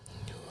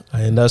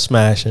 I end up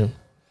smashing.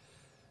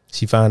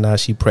 She found out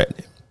she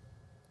pregnant.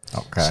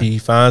 Okay. She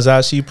finds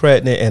out she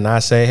pregnant, and I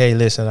say, hey,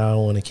 listen, I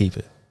don't want to keep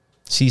it.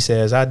 She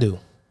says, I do.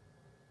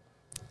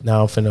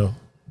 Now I'm finna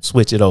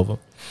switch it over.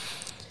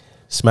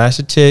 Smash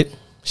a chick.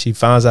 She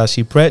finds out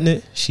she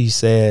pregnant. She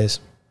says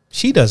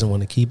she doesn't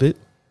want to keep it.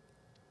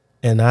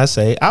 And I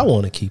say, I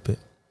want to keep it.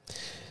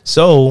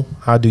 So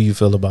how do you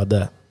feel about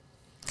that?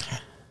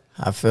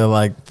 I feel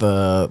like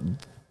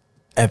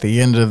at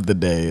the end of the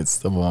day, it's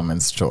the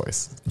woman's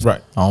choice.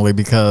 Right. Only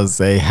because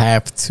they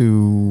have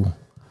to,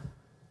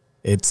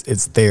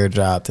 it's their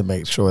job to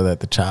make sure that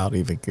the child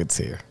even gets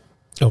here.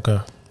 Okay.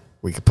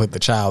 We could put the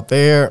child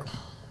there,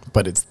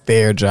 but it's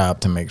their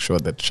job to make sure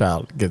that the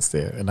child gets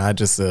there. And I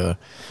just, the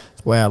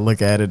way I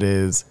look at it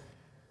is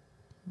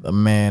the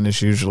man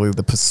is usually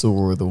the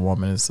pursuer, the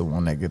woman is the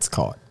one that gets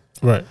caught.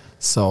 Right.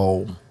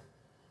 So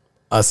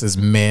us as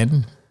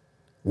men,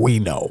 we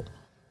know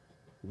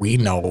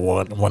when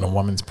a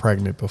woman's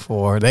pregnant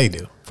before they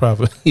do.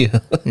 Probably. Yeah.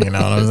 You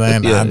know what I'm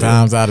saying? Yeah, 9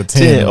 times out of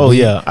 10. 10. Oh,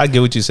 yeah. I get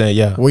what you're saying.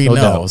 Yeah. We no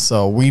know. doubt.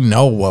 So we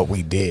know what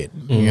we did.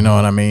 You know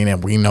what I mean?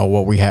 And we know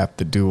what we have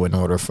to do in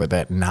order for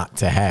that not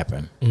to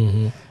happen.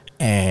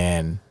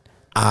 And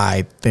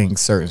I think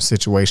certain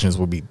situations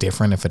would be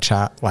different if a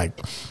child, like,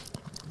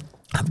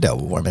 I've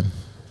dealt with women.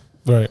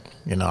 Right.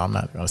 You know, I'm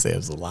not going to say it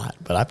was a lot,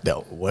 but I've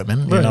dealt with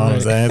women. You Right, know what I'm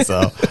right. saying?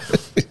 So,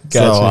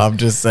 Gotcha. so I'm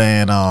just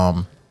saying,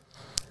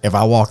 if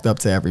I walked up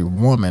to every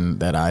woman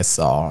that I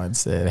saw and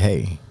said,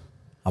 hey,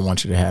 I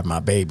want you to have my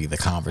baby, the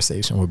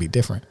conversation would be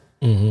different.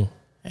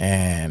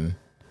 And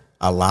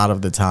a lot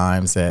of the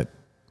times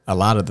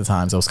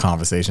those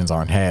conversations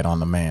aren't had on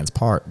the man's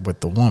part with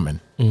the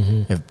woman.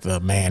 If the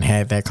man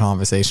had that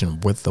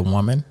conversation with the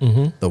woman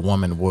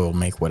will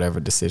make whatever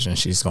decision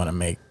she's going to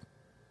make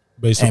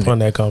Based upon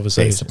that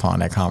conversation. based upon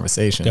that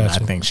conversation.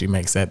 Gotcha. I think she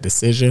makes that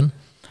decision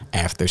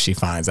after she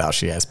finds out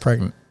she has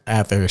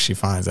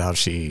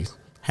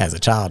a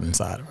child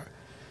inside of her.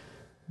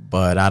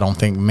 But I don't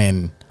think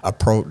men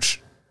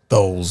approach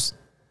those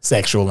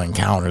sexual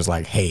encounters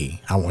like,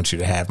 hey, I want you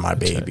to have my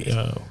baby.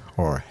 Yeah.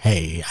 Or,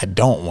 hey, I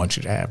don't want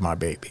you to have my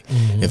baby.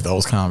 If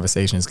those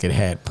conversations get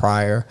had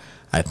prior,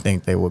 I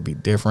think they would be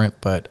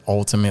different. But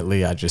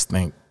ultimately, I just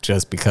think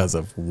just because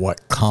of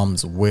what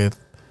comes with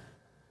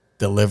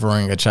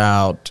delivering a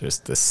child,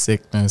 just the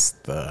sickness,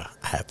 I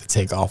have to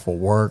take off of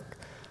work,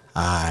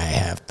 I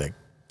have to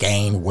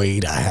gain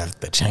weight, I have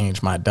to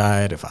change my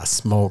diet. If I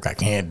smoke, I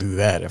can't do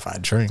that. If I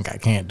drink, I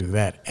can't do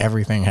that.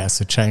 Everything has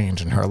to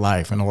change in her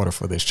life in order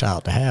for this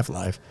child to have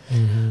life.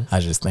 I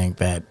just think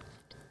that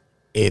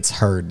it's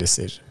her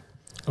decision.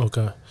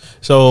 Okay.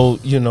 So,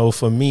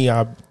 for me,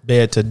 I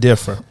beg to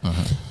differ.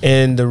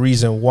 And the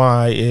reason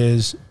why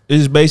is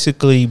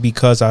basically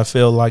because I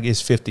feel like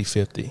it's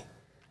 50-50.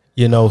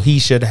 He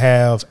should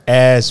have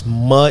as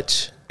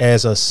much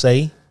as a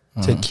say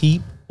to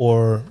keep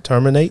or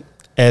terminate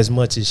as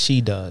much as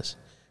she does.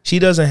 She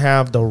doesn't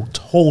have the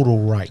total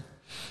right.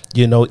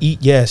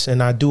 Yes,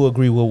 and I do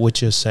agree with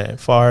what you're saying,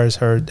 as far as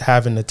her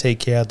having to take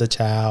care of the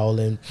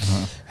child and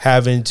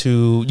having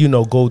to,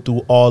 go through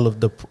all of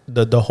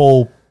the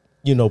whole,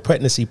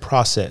 pregnancy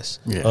process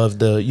of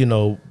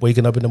the,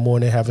 waking up in the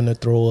morning, having to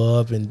throw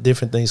up and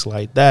different things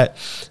like that.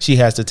 She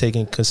has to take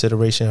in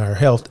consideration her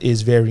health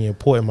is very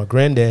important. My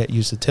granddad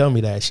used to tell me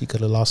that she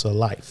could have lost her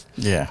life.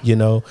 Yeah.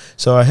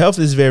 So her health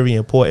is very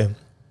important.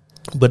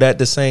 But at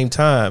the same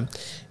time,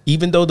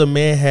 even though the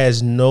man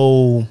has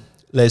no,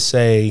 let's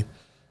say,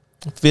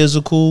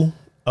 physical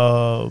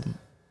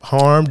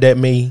harm that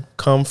may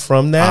come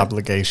from that,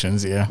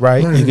 Obligations, yeah.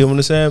 right? You get what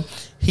I'm saying?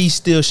 He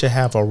still should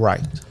have a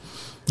right,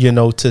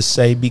 to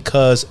say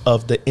because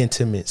of the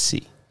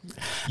intimacy.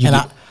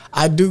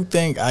 I do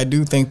think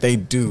they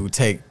do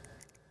take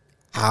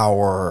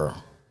our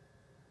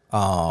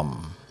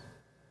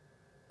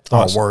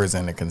words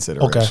into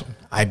consideration. Okay.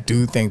 I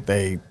do think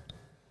they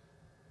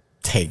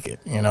take it.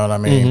 You know what I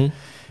mean?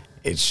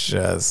 It's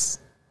just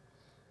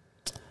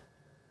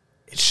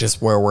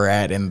where we're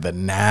at in the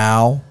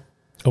now.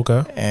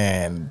 Okay.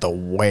 And the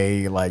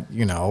way,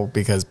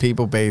 because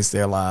people base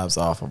their lives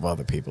off of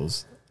other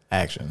people's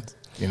actions.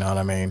 You know what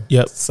I mean?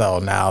 Yep. So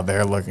now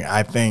they're looking,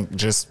 I think,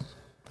 just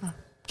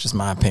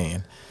my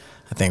opinion,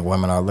 I think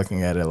women are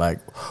looking at it like,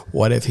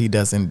 what if he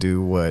doesn't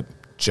do what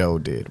Joe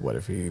did? What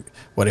if he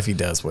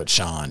does what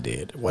Sean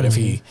did? What if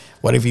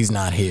he's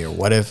not here?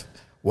 What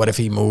if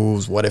he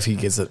moves? What if he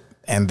gets it?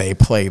 And they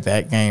play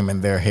that game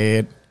in their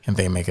head and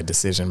they make a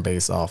decision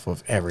based off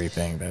of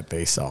everything that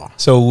they saw.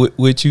 So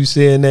with you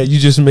saying that, you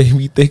just made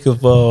me think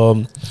of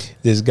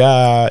this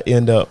guy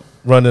end up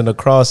running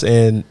across,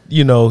 and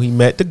he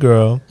met the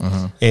girl,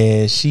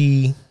 and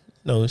she,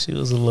 she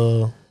was a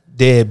little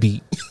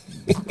deadbeat.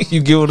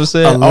 You get what I'm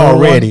saying?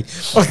 Already,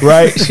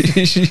 right?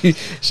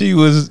 she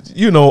was,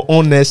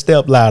 on that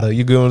step ladder.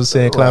 You get what I'm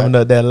saying? Climbing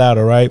up that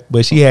ladder, right?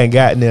 But she hadn't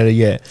gotten there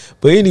yet.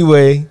 But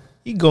anyway,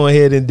 he go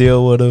ahead and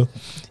deal with her,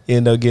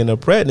 end up getting her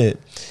pregnant.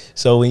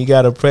 So when you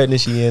got her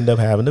pregnant, she ended up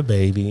having a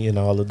baby and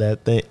all of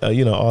that thing,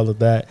 all of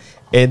that.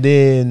 And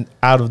then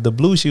out of the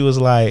blue, she was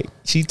like,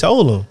 she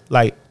told him,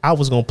 like, I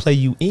was going to play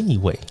you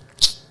anyway.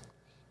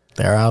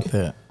 They're out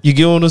there. You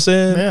get what I'm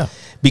saying? Yeah.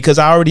 Because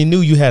I already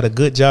knew you had a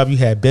good job, you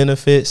had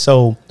benefits.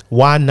 So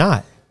why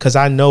not? Because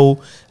I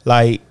know,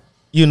 like,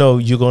 you're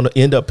going to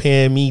end up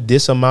paying me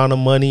this amount of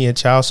money in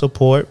child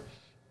support.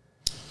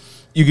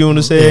 You get what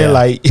I'm saying? Yeah.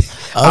 Like,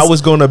 I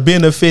was going to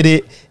benefit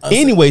it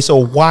anyway. So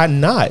why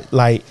not?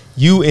 Like,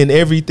 you and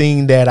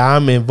everything that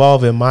I'm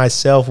involved in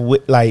myself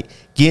with, like,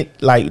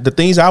 get like the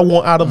things I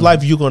want out of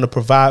life, you're going to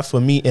provide for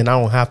me, and I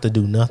don't have to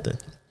do nothing.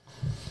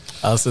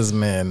 Us as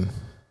men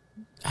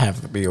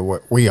have to be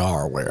aware. We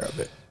are aware of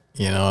it.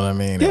 You know what I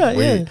mean?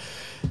 Yeah,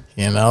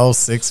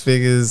 6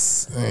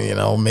 figures,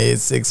 mid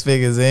 6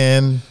 figures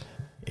in,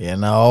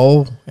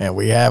 and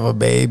we have a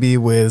baby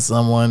with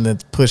someone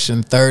that's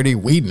pushing 30,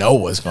 we know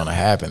what's going to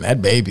happen.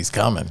 That baby's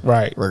coming.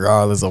 Right.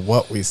 Regardless of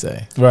what we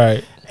say.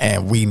 Right.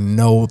 And we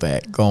know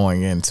that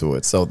going into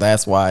it. So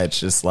that's why it's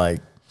just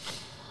like,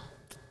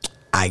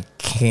 I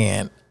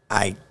can't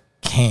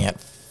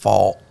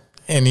fault.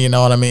 And you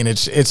know what I mean?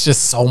 It's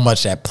just so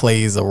much that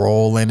plays a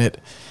role in it.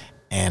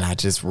 And I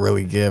just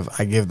really give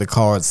the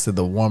cards to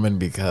the woman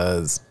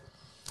because,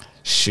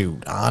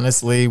 shoot,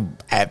 honestly,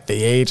 at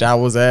the age I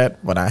was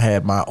at when I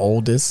had my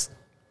oldest,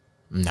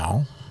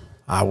 no,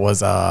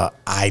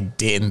 I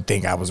didn't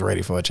think I was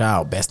ready for a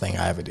child. Best thing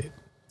I ever did.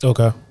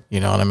 Okay. You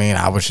know what I mean?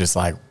 I was just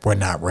like, we're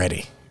not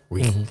ready.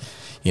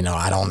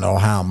 I don't know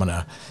how I'm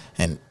gonna.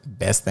 And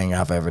best thing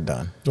I've ever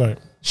done. Right.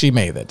 She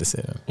made that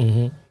decision.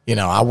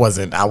 I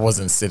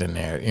wasn't sitting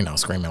there,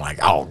 screaming like,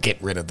 "Oh,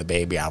 get rid of the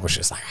baby." I was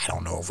just like, I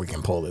don't know if we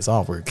can pull this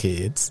off. We're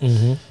kids.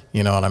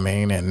 You know what I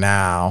mean? And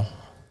now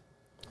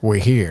we're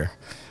here.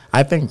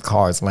 I think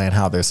cards land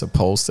how they're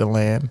supposed to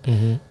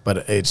land,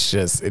 but it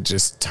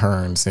just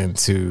turns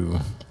into,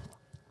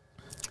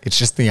 it's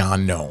just the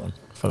unknown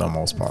for the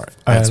most part.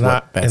 That's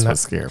what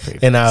scares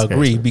people. And I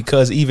agree,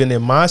 because even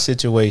in my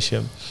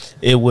situation,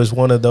 it was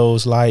one of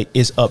those like,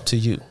 it's up to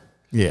you.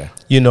 Yeah.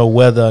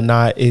 Whether or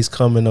not it's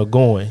coming or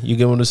going. You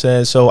get what I'm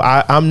saying? So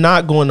I'm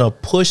not going to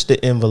push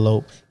the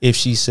envelope if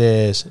she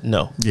says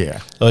no.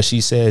 Yeah. Or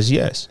she says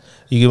yes.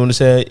 You get what I'm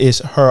saying? It's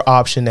her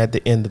option at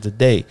the end of the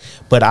day.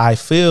 But I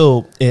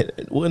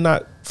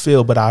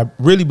but I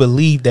really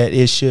believe that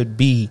it should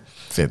be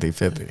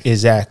 50-50.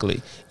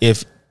 Exactly.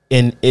 If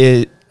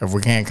we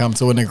can't come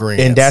to an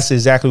agreement. And that's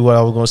exactly what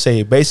I was going to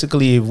say.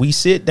 Basically, if we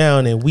sit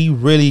down and we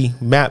really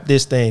map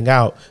this thing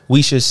out,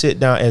 we should sit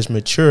down as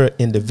mature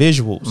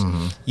individuals.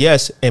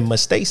 Yes, and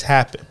mistakes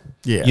happen.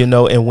 Yeah.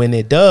 And when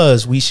it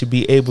does, we should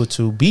be able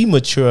to be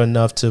mature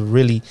enough to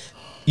really,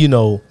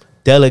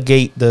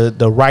 delegate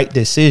the right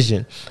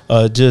decision.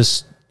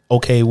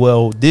 Okay,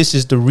 well, this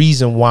is the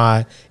reason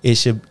why it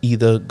should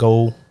either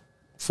go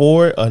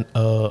for it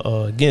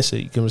or against it.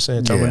 You get what I'm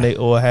saying? Terminate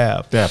or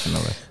have.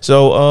 Definitely.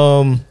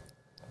 So,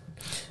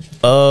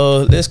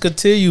 let's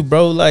continue,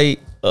 bro. Like,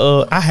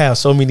 I have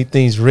so many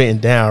things written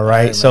down,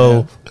 right?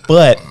 So,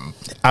 but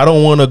I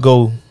don't want to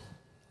go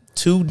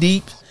too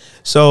deep.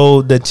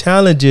 So the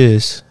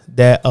challenges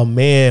that a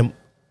man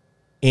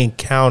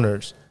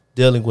encounters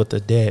dealing with a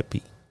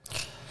deadbeat,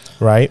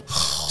 right?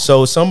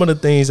 So some of the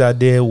things I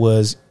did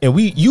was, and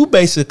you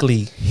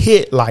basically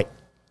hit like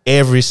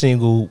every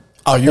single.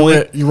 Oh,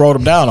 you wrote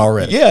them down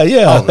already?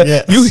 Yeah. Oh,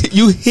 yes.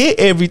 You hit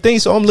everything.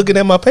 So I'm looking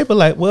at my paper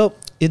like, well,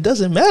 it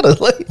doesn't matter.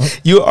 Like,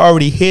 you're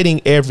already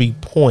hitting every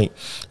point.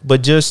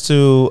 But just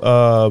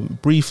to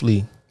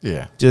briefly,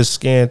 just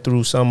scan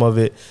through some of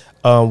it.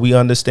 We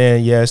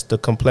understand, yes, the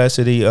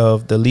complexity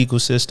of the legal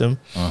system.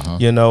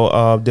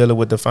 Dealing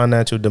with the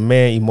financial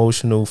demand,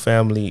 emotional,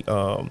 family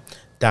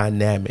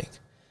dynamic,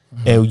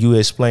 and you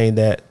explain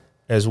that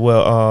as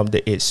well.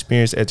 The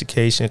experience,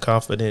 education,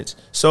 confidence.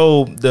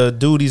 So the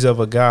duties of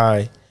a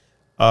guy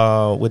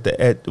with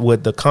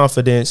the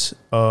confidence,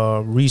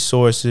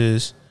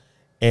 resources,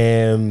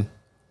 and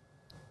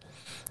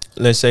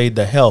let's say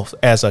the health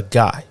as a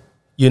guy.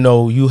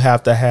 You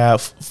have to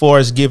have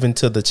force given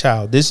to the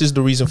child. This is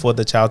the reason for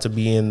the child to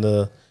be in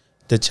the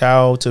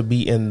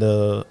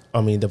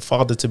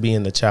father to be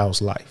in the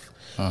child's life.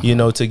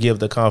 To give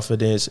the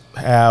confidence,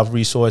 have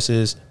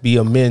resources, be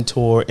a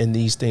mentor, and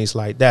these things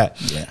like that.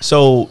 Yeah.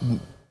 So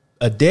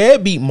a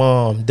deadbeat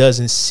mom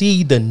doesn't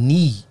see the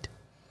need,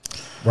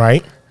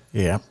 right?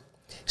 Yeah.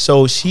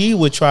 So she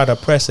would try to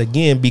press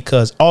again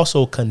because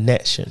also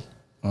connection.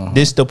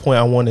 This is the point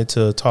I wanted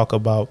to talk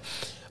about.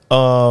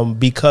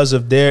 Because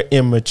of their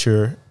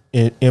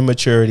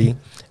immaturity,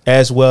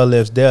 as well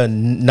as their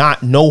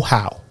not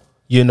know-how,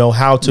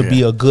 how to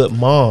be a good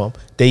mom,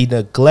 they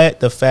neglect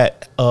the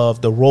fact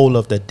of the role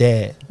of the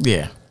dad.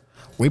 Yeah.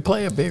 We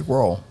play a big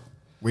role.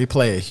 We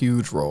play a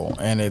huge role.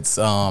 And it's,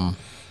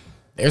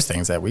 there's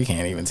things that we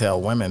can't even tell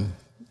women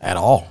at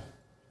all.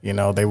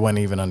 They wouldn't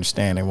even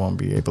understand. They won't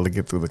be able to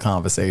get through the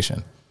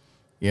conversation.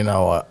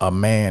 A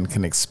man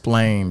can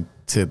explain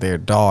to their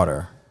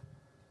daughter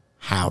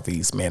how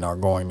these men are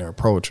going to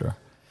approach her.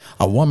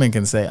 A woman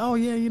can say, oh,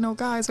 yeah,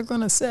 guys are going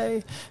to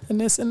say and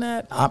this and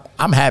that.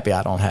 I'm happy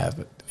I don't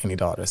have any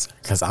daughters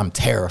because I'm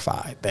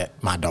terrified that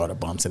my daughter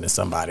bumps into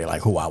somebody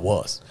like who I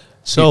was.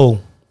 So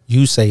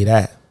you say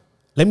that.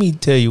 Let me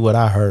tell you what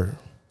I heard.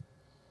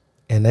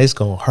 And it's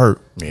going to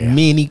hurt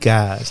many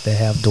guys that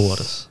have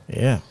daughters.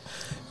 Yeah.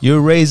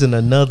 You're raising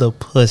another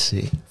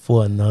pussy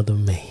for another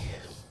man.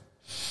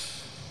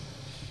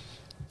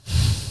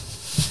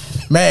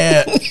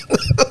 Man,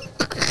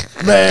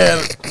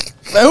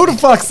 who the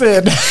fuck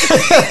said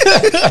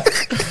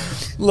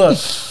that? Look,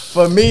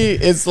 for me,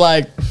 it's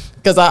like,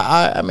 because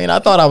I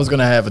thought I was going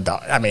to have a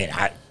dog.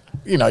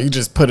 You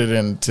just put it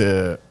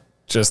into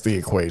just the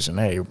equation.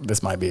 Hey,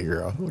 this might be a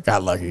girl.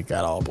 Got lucky,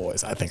 got all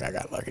boys. I think I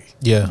got lucky.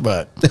 Yeah.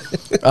 But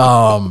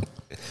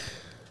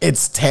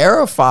it's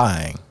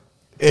terrifying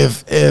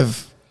if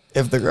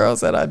if the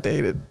girls that I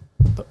dated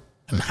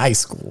in high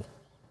school,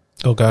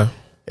 Okay.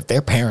 if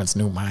their parents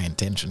knew my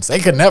intentions, they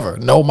could never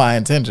know my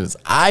intentions.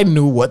 I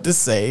knew what to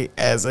say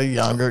as a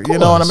younger, you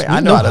know what I mean? You I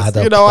know how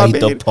to, you know what I play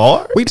mean? the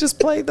part. We just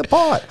played the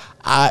part.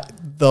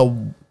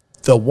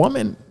 The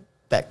woman,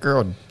 that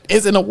girl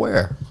isn't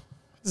aware.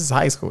 This is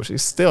high school.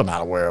 She's still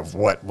not aware of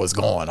what was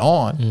going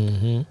on.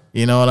 Mm-hmm.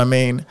 You know what I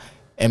mean?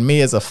 And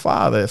me as a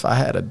father, if I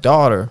had a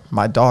daughter,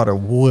 my daughter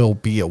will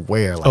be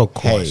aware, like, Of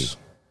hey, course.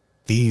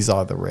 these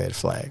are the red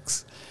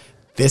flags.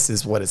 This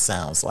is what it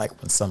sounds like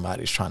when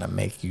somebody's trying to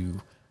make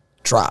you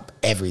drop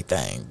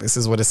everything. This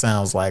is what it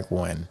sounds like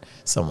when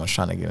someone's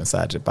trying to get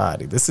inside your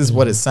body. This is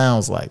what it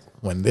sounds like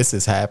when this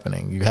is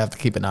happening. You have to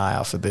keep an eye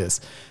out for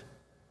this.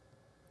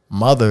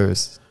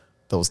 Mothers,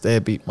 those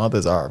deadbeat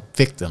mothers, are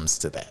victims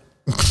to that.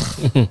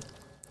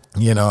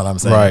 You know what I'm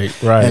saying?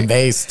 Right. And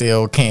they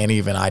still can't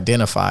even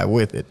identify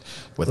with it.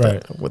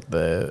 Right. With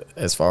the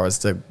as far as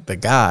the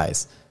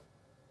guys,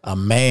 a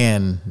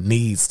man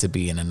needs to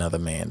be in another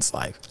man's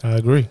life, I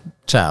agree.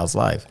 child's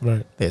life.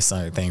 Right. There's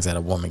certain things that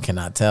a woman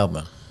cannot tell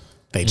them.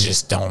 They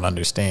just don't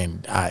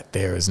understand.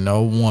 There is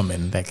no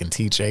woman that can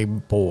teach a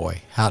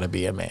boy how to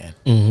be a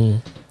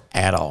man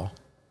at all.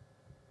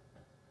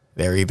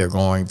 They're either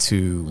going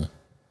to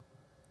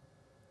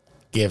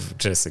give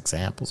just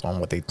examples on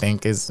what they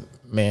think is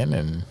men,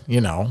 and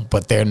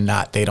but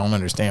they don't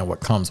understand what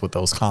comes with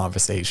those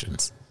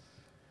conversations.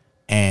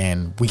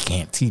 And we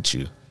can't teach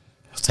you.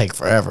 It'll take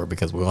forever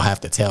because we'll have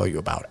to tell you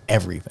about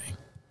everything,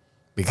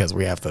 because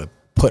we have to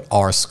put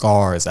our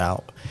scars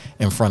out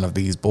in front of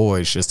these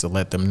boys just to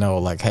let them know,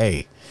 like,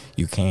 hey,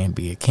 you can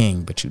be a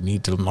king, but you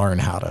need to learn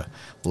how to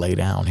lay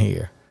down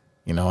here.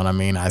 You know what I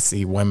mean? I've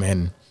seen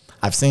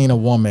a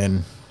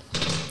woman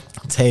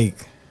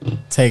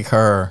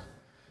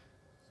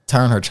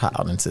turn her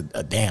child into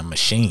a damn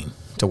machine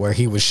to where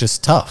he was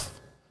just tough.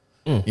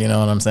 You know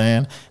what I'm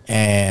saying?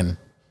 And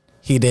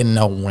he didn't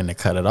know when to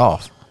cut it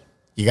off.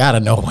 You got to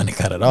know when to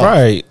cut it off.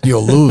 Right.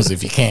 You'll lose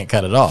if you can't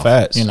cut it off.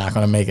 Facts. You're not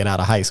going to make it out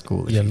of high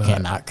school if you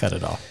cannot cut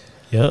it off.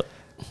 Yep.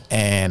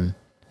 And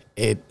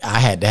I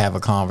had to have a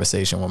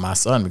conversation with my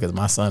son, because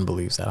my son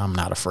believes that I'm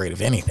not afraid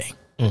of anything.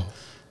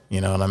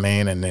 You know what I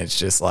mean? And it's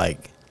just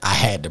like, I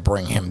had to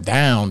bring him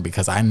down,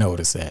 because I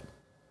noticed that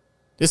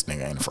this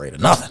nigga ain't afraid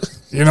of nothing.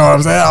 You know what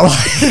I'm saying? I'm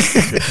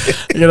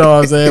like, you know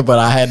what I'm saying? But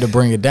I had to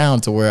bring it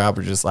down to where I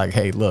was just like,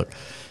 hey, look,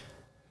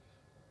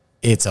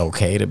 it's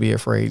okay to be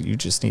afraid. You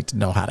just need to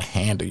know how to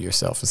handle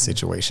yourself in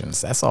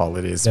situations. That's all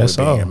it is with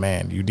being a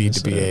man. You need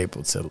to be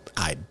able to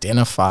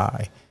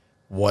identify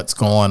what's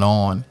going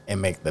on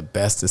and make the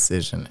best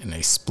decision in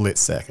a split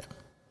second.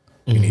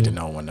 You need to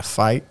know when to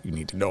fight. You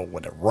need to know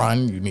when to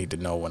run. You need to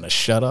know when to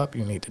shut up.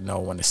 You need to know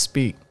when to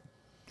speak.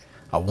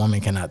 A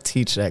woman cannot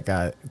teach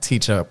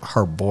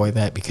her boy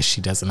that, because she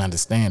doesn't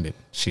understand it.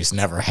 She's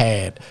never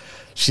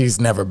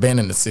been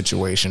in a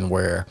situation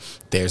where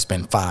there's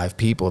been 5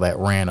 people that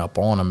ran up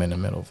on him in the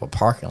middle of a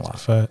parking lot.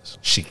 Facts.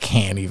 She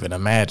can't even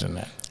imagine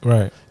that.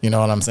 Right. You know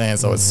what I'm saying?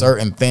 So it's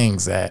certain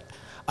things that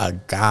a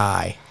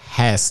guy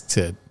has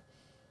to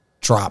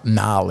drop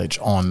knowledge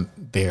on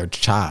their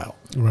child.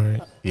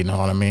 Right. You know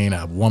what I mean?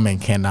 A woman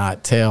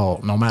cannot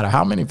tell, no matter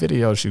how many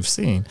videos you've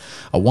seen,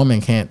 a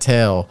woman can't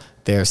tell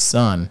their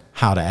son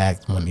how to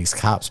act when these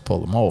cops pull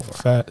them over.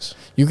 Facts.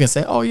 You can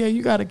say, oh yeah,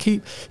 you gotta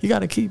keep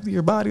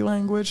your body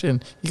language,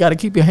 and you gotta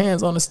keep your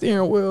hands on the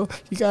steering wheel.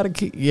 You gotta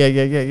keep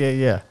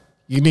yeah.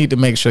 You need to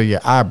make sure your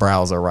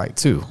eyebrows are right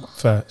too.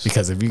 Facts.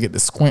 Because if you get to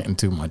squinting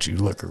too much, you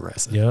look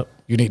aggressive. Yep.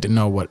 You need to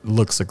know what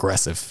looks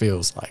aggressive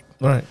feels like.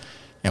 Right.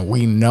 And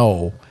we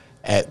know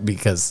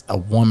because a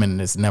woman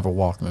has never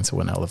walked into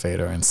an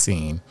elevator and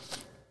seen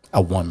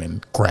a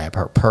woman grab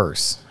her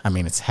purse. I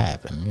mean, it's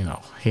happened,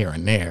 here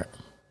and there,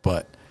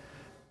 but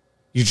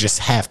you just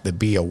have to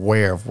be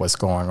aware of what's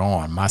going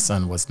on. My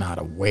son was not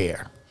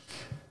aware.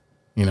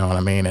 You know what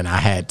I mean? And I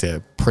had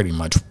to pretty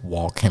much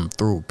walk him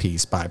through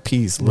piece by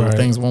piece. Little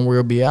things when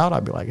we'll be out,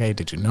 I'd be like, hey,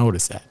 did you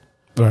notice that?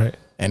 Right.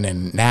 And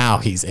then now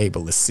he's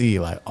able to see,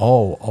 like,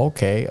 oh,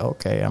 okay.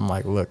 I'm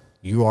like, look,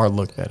 you are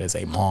looked at as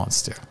a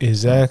monster.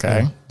 Exactly.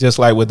 Okay? Just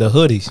like with the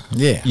hoodies.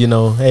 Yeah.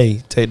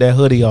 Hey, take that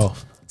hoodie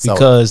off,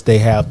 because they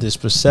have this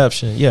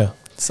perception. Yeah.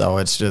 So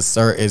it's just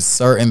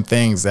certain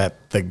things that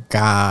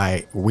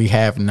we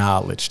have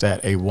knowledge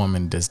that a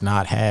woman does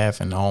not have,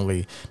 and the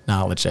only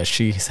knowledge that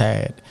she's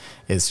had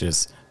is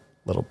just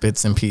little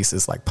bits and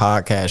pieces, like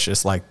podcasts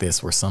just like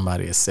this, where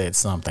somebody has said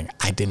something.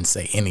 I didn't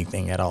say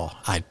anything at all.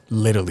 I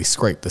literally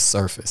scraped the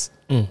surface.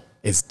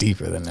 It's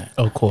deeper than that.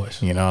 Of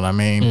course. You know what I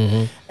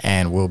mean?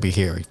 And we'll be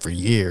here for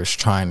years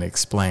trying to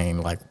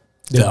explain, like,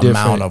 the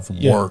amount of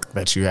work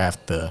that you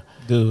have to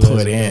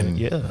put in.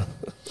 Yeah.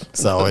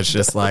 So it's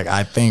just like,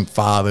 I think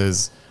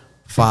fathers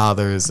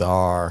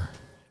are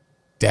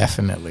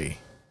definitely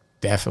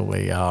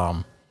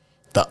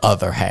the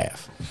other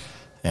half.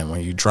 And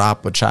when you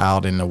drop a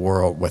child in the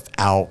world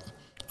without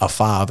a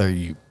father,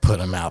 you put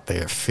them out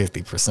there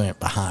 50%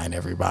 behind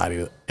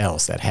everybody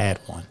else that had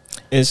one.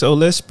 And so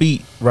let's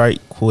speak right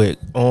quick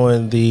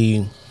on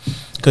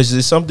because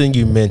it's something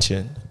you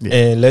mentioned Yeah.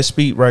 And let's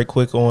speak right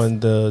quick on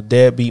the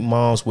deadbeat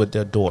moms with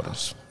their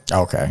daughters,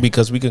 Okay.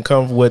 because we can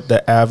come with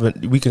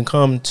we can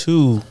come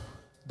to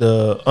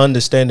the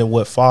understanding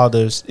what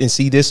fathers, and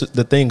see, this is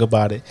the thing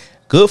about it.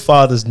 Good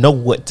fathers know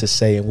what to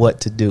say and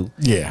what to do.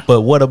 Yeah.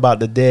 But what about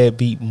the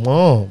deadbeat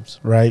moms,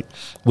 right,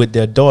 with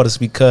their daughters?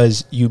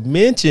 Because you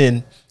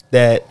mentioned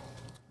that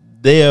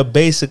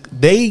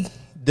they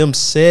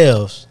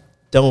themselves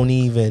don't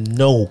even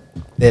know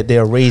that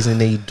they're raising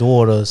their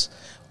daughters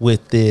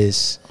with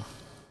this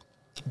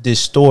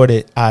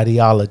distorted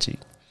ideology.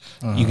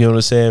 You get what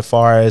I'm saying? As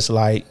far as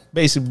like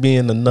basically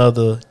being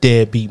another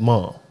deadbeat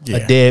mom, Yeah.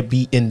 a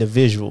deadbeat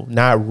individual,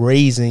 not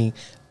raising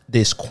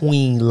this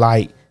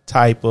queen-like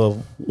type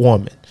of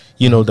woman.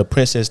 You know, the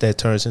princess that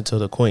turns into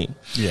the queen.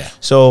 Yeah.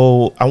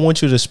 So I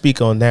want you to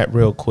speak on that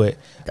real quick.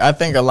 I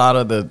think a lot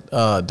of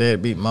the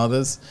deadbeat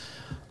mothers,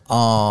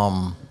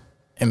 and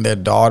their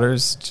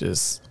daughters,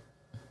 just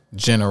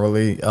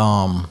generally,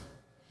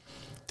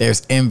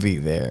 there's envy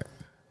there.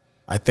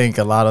 I think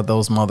a lot of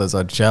those mothers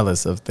are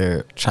jealous of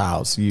their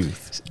child's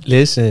youth.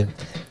 Listen,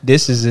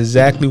 this is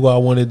exactly why I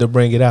wanted to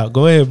bring it out.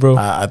 Go ahead, bro.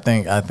 I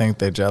think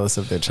they're jealous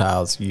of their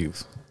child's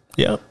youth.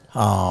 Yeah.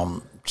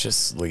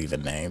 Just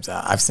leaving names.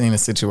 I've seen a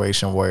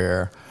situation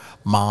where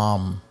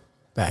mom,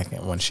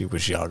 when she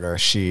was younger,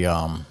 she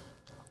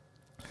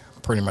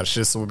pretty much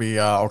just would be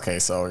okay.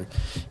 So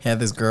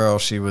had this girl.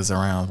 She was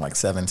around like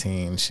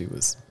 17. She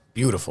was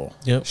beautiful,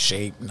 Yep.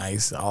 shape,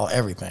 nice,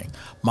 everything.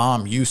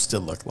 Mom used to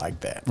look like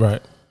that.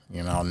 Right.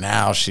 You know,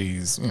 now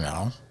she's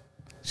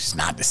she's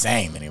not the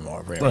same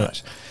anymore. Pretty Right.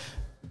 much.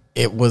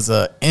 It was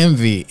a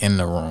envy in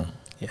the room.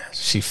 Yes.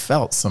 She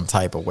felt some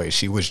type of way.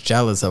 She was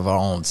jealous of her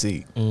own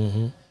seat.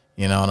 Mm-hmm.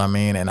 You know what I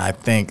mean? And I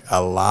think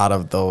a lot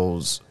of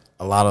those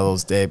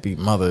deadbeat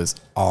mothers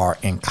are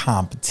in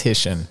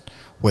competition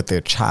with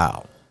their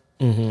child,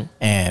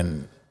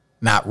 and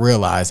not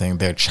realizing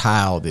their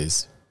child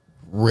is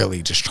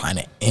really just trying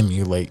to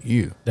emulate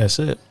you. That's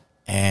it.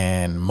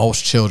 And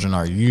most children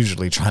are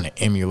usually trying to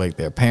emulate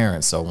their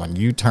parents. So when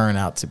you turn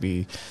out to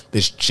be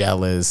this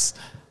jealous,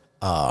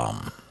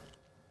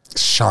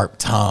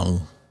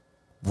 sharp-tongued,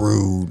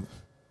 rude,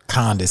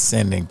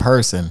 condescending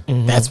person,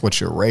 that's what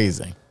you're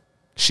raising.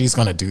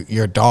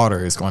 Your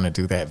daughter is going to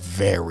do that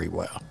very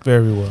well.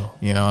 Very well.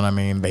 You know what I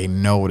mean? They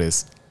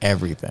notice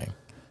everything.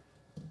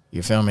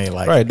 You feel me?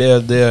 Like, Right.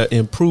 They're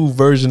improved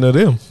version of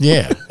them.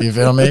 yeah, you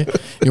feel me?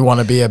 You want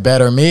to be a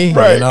better me?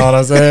 Right. You know what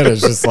I'm saying?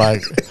 It's just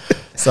like,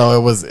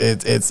 so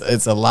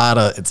it's a lot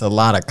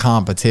of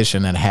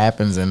competition that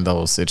happens in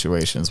those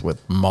situations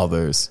with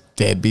mothers,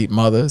 deadbeat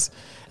mothers,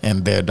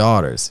 and their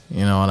daughters.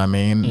 You know what I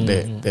mean?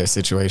 There are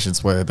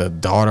situations where the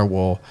daughter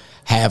will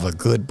have a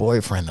good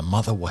boyfriend, the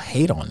mother will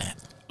hate on that.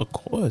 Of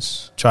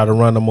course. Try to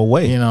run them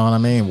away. You know what I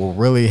mean? Will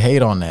really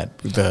hate on that.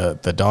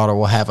 The daughter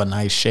will have a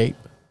nice shape.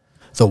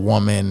 The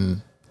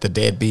woman, the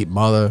deadbeat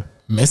mother,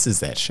 misses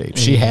that shape.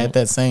 She had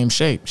that same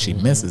shape. She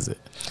misses it.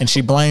 And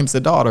she blames the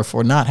daughter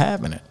for not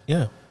having it.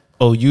 Yeah.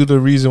 Oh, you the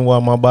reason why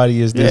my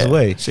body is this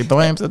way. She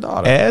blames the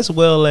daughter. As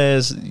well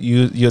as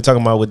you're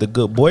talking about with the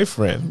good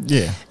boyfriend.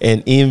 Yeah.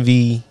 And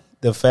envy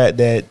the fact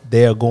that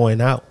they're going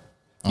out.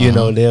 You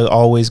know, they're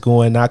always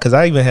going out. Because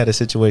I even had a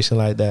situation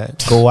like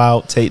that. Go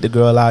out, take the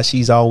girl out.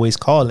 She's always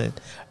calling.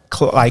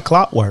 Like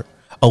clockwork.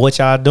 Oh, what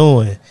y'all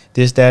doing?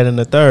 This, that, and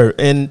the third.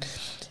 And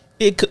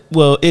it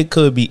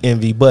could be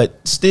envy.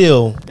 But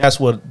still, that's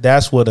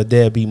what a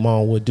deadbeat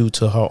mom would do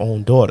to her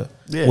own daughter.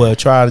 Yeah. Well,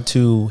 try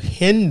to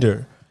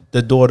hinder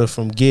the daughter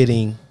from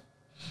getting,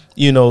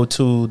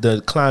 to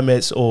the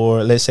climax,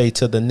 or let's say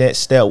to the next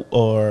step,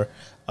 or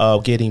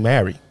getting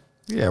married.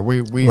 Yeah, we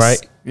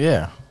Right?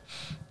 Yeah.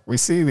 We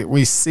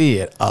see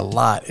it a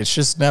lot. It's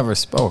just never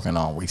spoken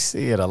on. We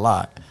see it a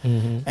lot.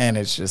 And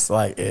it's just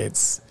like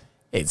it's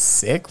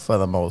sick for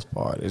the most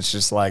part. It's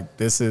just like,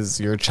 this is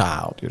your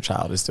child. Your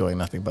child is doing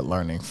nothing but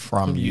learning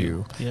from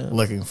you, Yeah.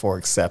 looking for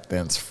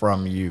acceptance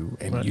from you,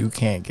 and Right. you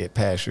can't get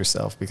past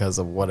yourself because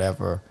of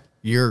whatever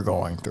you're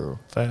going through.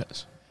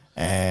 Facts.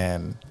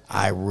 And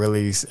I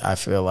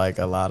feel like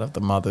a lot of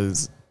the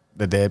mothers,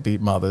 the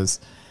deadbeat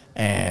mothers,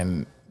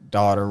 and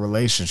daughter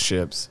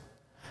relationships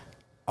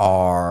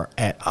are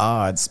at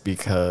odds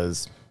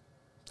because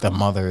the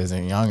mother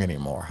isn't young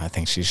anymore. I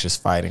think she's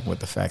just fighting with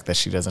the fact that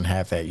she doesn't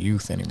have that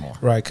youth anymore.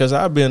 Right, because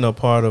I've been a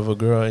part of a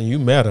girl, and you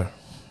met her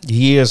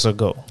years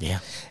ago. Yeah.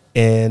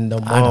 And the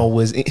mom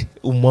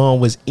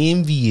was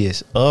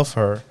envious of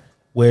her,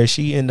 where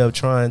she ended up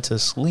trying to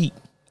sleep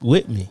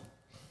with me.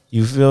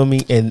 You feel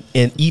me? And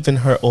even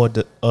her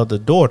other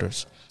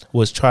daughters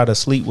was try to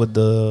sleep with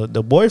the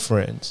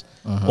boyfriends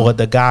or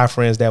the guy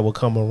friends that would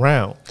come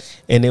around.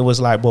 And it was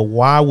like, but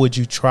why would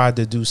you try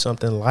to do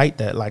something like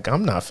that? Like,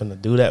 I'm not finna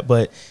do that.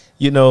 But,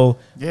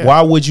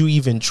 why would you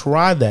even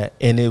try that?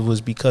 And it was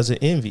because of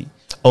envy.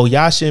 Oh,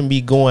 y'all shouldn't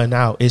be going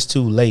out. It's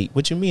too late.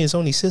 What you mean? It's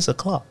only 6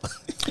 o'clock.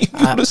 You know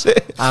what I'm saying?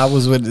 I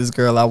was with this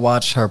girl. I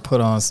watched her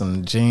put on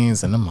some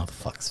jeans, and them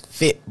motherfuckers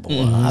fit,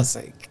 boy. I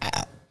say,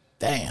 God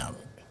damn.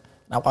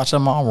 I watched her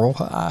mom roll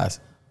her eyes.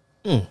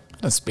 I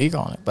didn't speak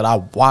on it, but I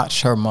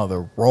watched her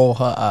mother roll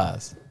her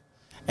eyes.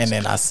 And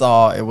then I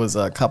saw, it was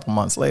a couple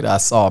months later, I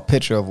saw a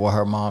picture of what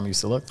her mom used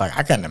to look like.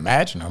 I couldn't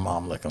imagine her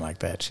mom looking like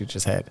that. She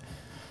just had,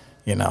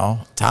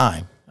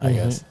 time, I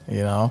guess,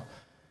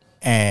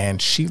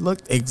 And she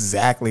looked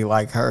exactly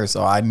like her.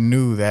 So I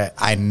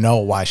know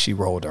why she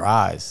rolled her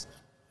eyes.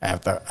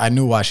 After I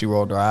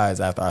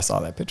saw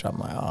that picture. I'm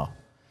like, oh.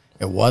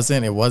 It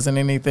wasn't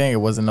anything.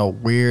 It wasn't no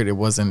weird. It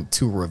wasn't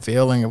too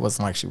revealing. It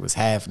wasn't like she was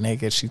half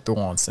naked. She threw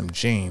on some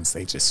jeans.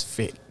 They just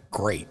fit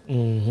great.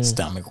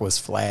 Stomach was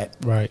flat.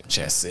 Right.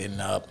 Chest sitting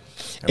up.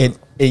 And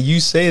you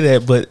say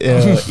that, but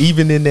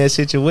even in that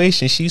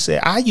situation, she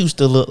said, I used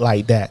to look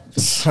like that.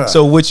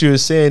 So what you're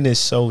saying is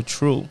so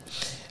true.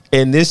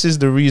 And this is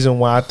the reason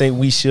why I think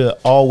we should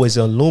always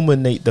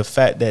illuminate the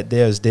fact that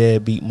there's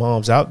deadbeat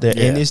moms out there,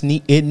 and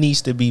it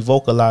needs to be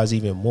vocalized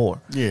even more.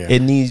 Yeah,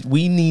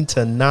 we need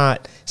to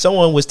not.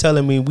 Someone was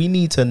telling me we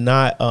need to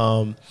not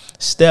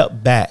step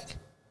back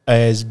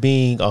as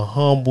being a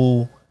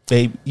humble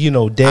baby,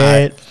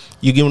 dad.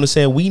 You get what I'm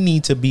saying? We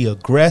need to be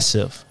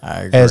aggressive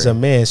as a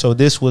man. So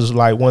this was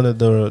like one of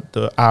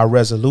our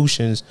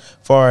resolutions,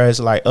 far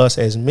as like us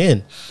as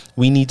men.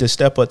 We need to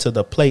step up to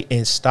the plate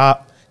and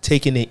stop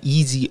taking it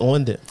easy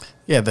on them.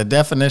 Yeah, the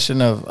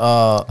definition of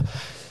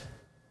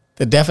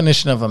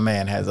a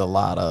man has a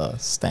lot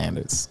of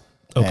standards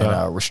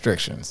and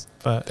restrictions.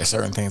 Right. There's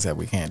certain things that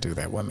we can't do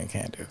that women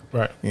can't do.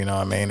 Right. You know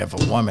what I mean? If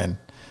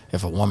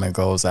a woman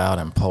goes out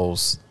and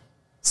posts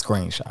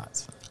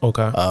screenshots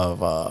of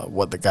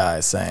what the guy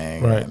is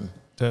saying, right, and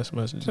text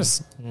messages,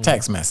 just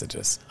text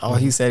messages. Oh,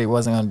 he said he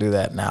wasn't going to do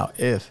that. Now,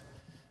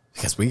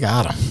 because we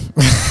got him,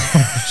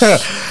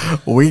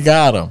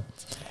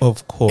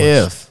 Of course.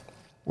 If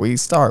we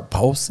start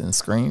posting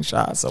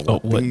screenshots of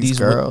what these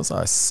girls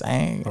are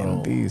saying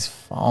in these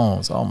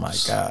phones, oh my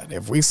God.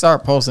 If we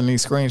start posting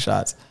these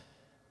screenshots,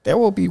 there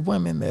will be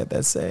women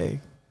that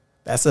say,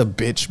 that's a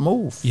bitch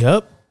move.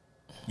 Yep.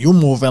 You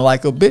moving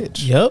like a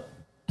bitch. Yep.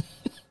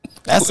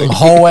 That's some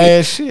whole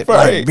ass shit.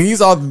 Right. Like, these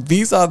are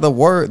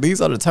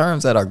the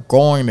terms that are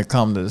going to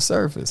come to the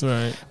surface.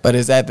 Right. But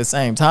it's at the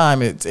same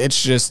time,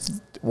 it's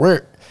just,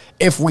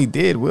 if we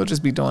did, we'll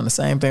just be doing the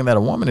same thing that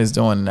a woman is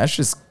doing, and that's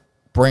just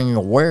bringing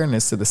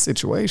awareness to the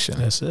situation.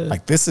 That's it.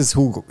 Like, this is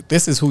who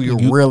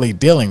you're really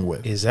dealing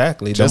with.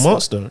 Exactly. Just the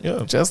monster.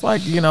 Yeah. Just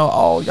like,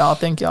 y'all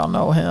think y'all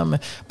know him,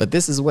 but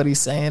this is what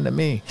he's saying to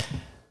me.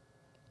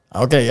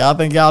 Okay, y'all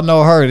think y'all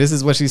know her. This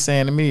is what she's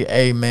saying to me.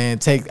 Hey, man,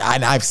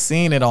 I've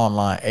seen it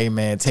online. Hey,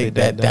 man, take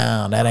that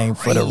down. That ain't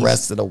for the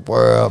rest of the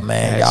world,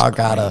 man. That's y'all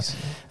gotta. crazy.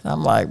 And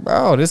I'm like,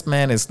 bro, this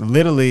man is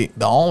literally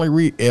the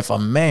only if a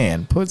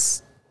man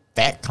puts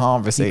that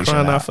conversation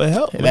crying out for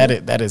help,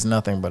 that is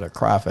nothing but a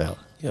cry for help.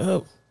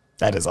 Yep.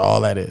 That is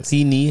all that is.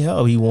 He need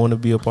help. He want to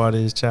be a part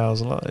of his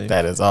child's life.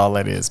 That is all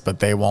that is. But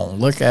they won't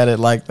look at it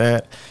like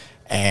that.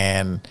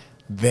 And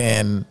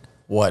then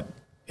what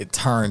it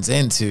turns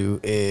into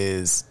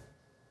is,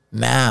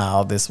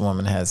 now this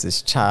woman has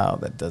this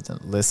child that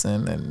doesn't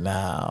listen, and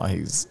now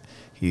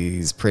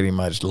he's pretty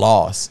much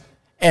lost.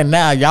 And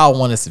now y'all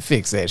want us to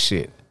fix that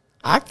shit.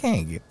 I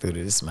can't get through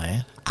this,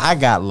 man. I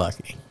got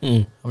lucky.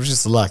 I was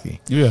just lucky.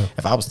 Yeah.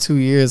 If I was 2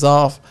 years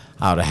off,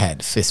 I would have had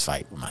to fist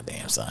fight with my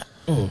damn son.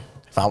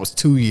 If I was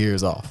 2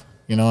 years off.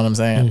 You know what I'm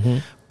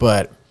saying?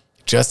 But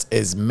just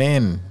as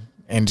men,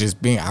 and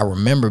I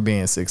remember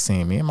being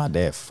 16, me and my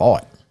dad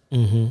fought.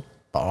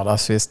 Balled our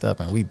fist up,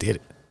 and we did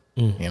it.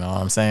 You know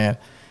what I'm saying?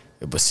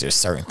 It was just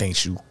certain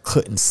things you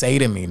couldn't say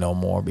to me no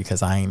more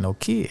because I ain't no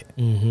kid.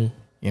 You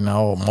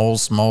know,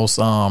 most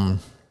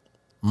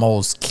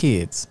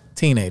kids,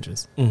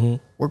 teenagers,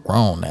 we're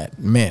grown at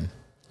men.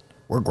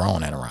 We're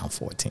grown at around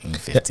 14,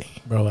 15.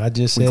 Bro, I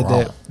just said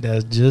that.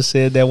 That just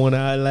said that one of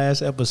our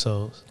last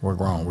episodes. We're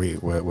grown.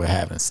 We're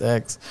having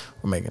sex.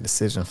 We're making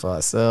decisions for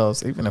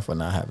ourselves. Even if we're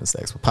not having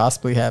sex, we're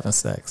possibly having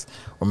sex.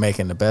 We're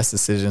making the best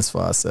decisions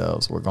for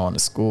ourselves. We're going to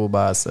school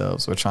by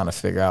ourselves. We're trying to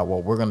figure out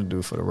what we're going to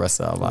do for the rest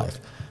of our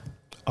life.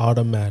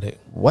 Automatic.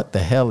 What the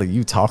hell are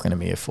you talking to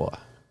me for?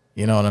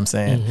 You know what I'm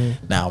saying?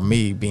 Now,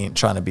 me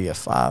trying to be a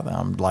father,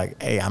 I'm like,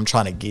 hey, I'm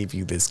trying to give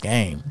you this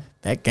game.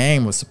 That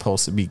game was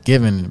supposed to be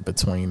given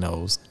between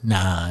those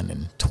 9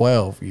 and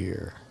 12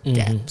 year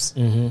gaps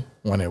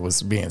when it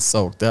was being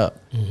soaked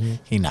up.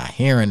 He not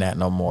hearing that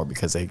no more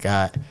because they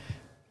got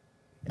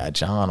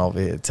John over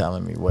here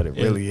telling me what it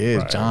really is.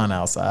 Right. John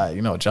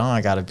outside,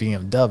 John got a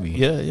BMW.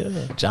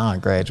 Yeah. John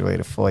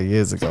graduated 4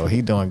 years ago.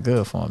 He doing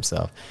good for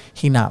himself.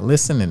 He not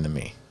listening to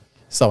me.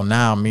 So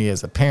now me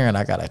as a parent,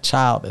 I got a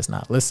child that's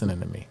not listening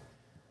to me.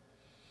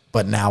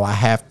 But now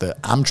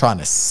I'm trying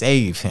to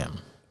save him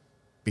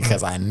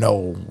because I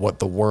know what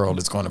the world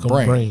is going to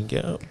bring.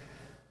 Yeah.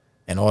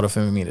 In order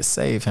for me to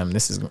save him,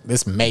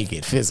 this may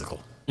get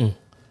physical.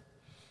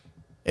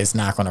 It's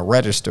not going to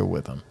register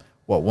with him.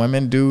 What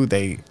women do,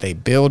 they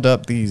build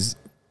up these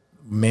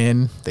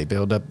men, they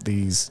build up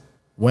these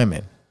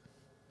women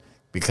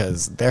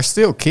because they're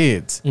still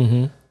kids.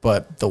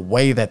 But the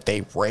way that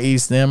they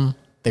raised them,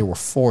 they were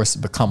forced to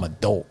become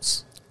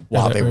adults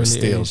while they were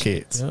still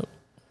kids. Yep.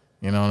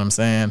 You know what I'm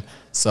saying?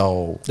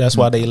 So that's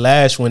why they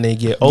lash when they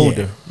get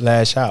older.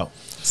 Lash out.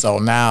 So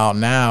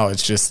now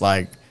it's just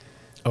like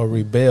Or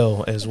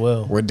rebel as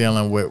well. We're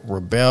dealing with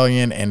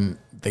rebellion, and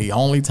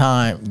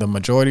the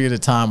majority of the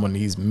time when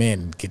these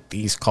men get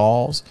these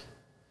calls,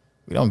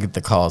 we don't get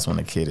the calls when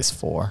the kid is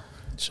 4.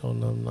 Show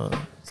them not.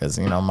 Because,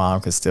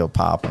 mom could still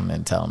pop them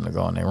and tell them to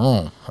go in their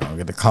room. We don't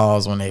get the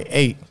calls when they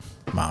 8.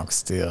 Mom could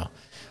still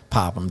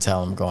pop them,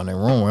 tell them to go in their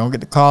room. We don't get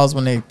the calls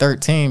when they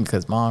 13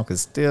 because mom could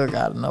still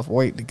got enough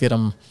weight to get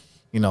them,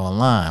 in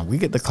line. We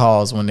get the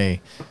calls when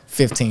they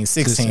 15,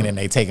 16 and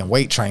they taking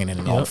weight training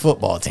and on the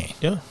football team.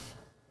 Yeah.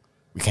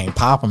 We can't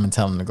pop them and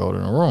tell them to go to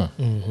the room.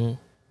 Mm-hmm.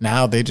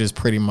 Now they just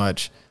pretty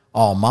much,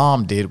 all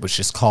mom did was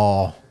just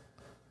call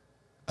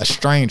a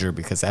stranger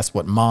because that's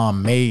what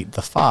mom made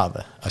the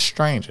father, a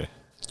stranger.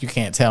 You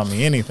can't tell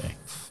me anything.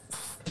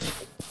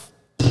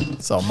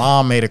 So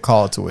mom made a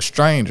call to a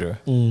stranger,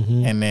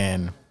 and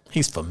then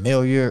he's a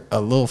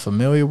little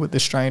familiar with the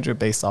stranger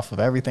based off of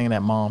everything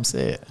that mom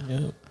said.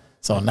 Yep.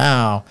 So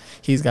now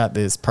he's got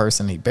this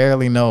person he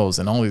barely knows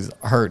and only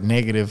heard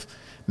negative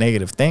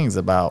things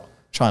about,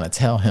 trying to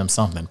tell him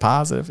something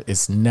positive.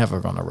 It's never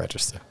going to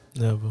register.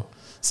 Never.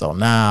 So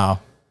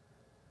now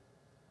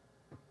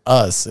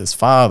us as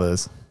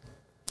fathers,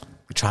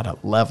 we try to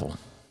level,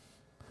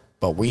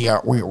 but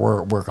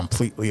we're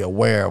completely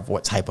aware of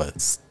what type of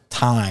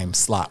time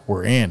slot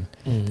we're in.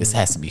 This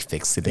has to be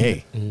fixed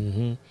today.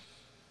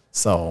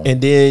 So And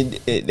then,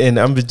 and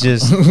I'm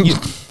just,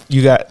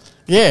 you got.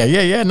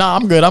 yeah. No,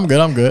 I'm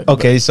good.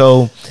 Okay,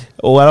 so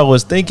what I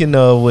was thinking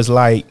of was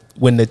like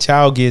when the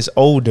child gets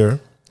older,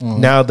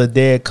 now the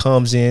dad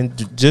comes in,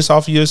 just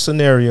off your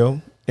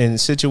scenario and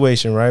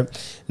situation, right?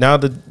 Now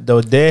the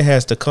dad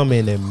has to come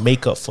in and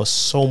make up for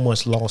so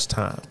much lost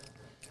time.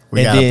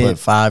 We got to put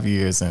 5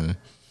 years in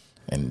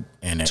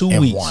 2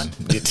 weeks. One.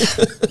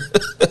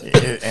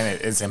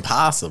 It's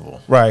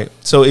impossible. Right.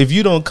 So if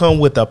you don't come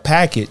with a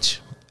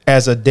package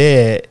as a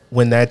dad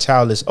when that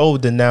child is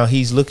older, now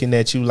he's looking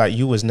at you like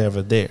you was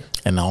never there.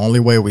 And the only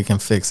way we can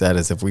fix that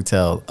is if we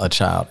tell a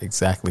child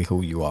exactly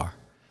who you are.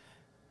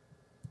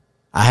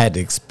 I had to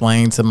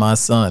explain to my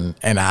son,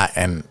 and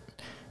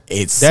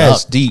it sucked.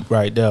 That's deep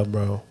right there,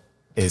 bro.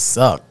 It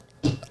sucked.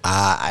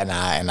 I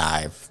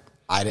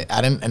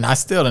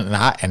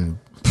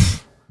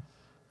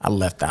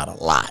left out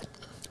a lot.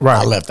 Right.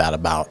 I left out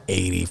about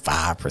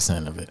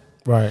 85% of it.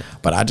 Right.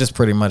 But I just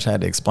pretty much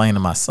had to explain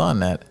to my son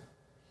that,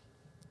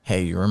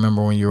 hey, you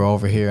remember when you were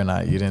over here and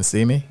you didn't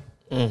see me?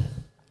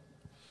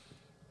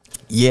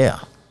 Yeah.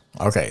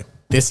 Okay.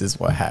 This is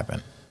what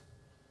happened.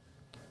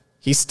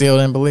 He still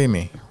didn't believe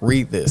me.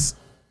 Read this.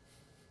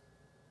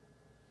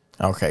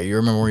 Okay. You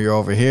remember when you were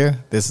over here?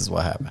 This is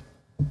what happened.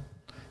 You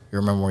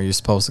remember when you're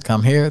supposed to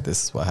come here?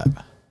 This is what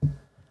happened.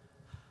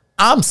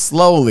 I'm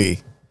slowly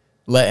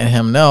letting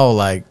him know,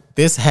 like,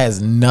 this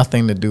has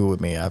nothing to do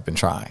with me. I've been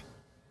trying.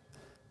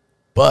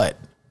 But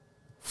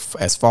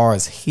as far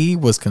as he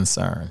was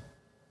concerned,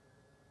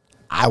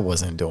 I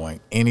wasn't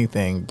doing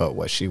anything but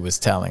what she was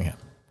telling him.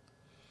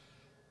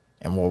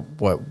 And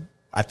what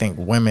I think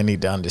women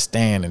need to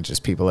understand, and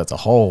just people as a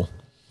whole,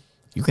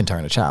 you can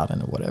turn a child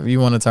into whatever you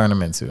want to turn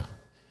them into. You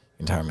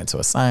can turn them into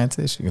a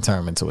scientist. You can turn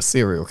them into a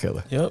serial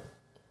killer. Yep.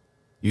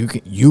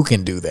 You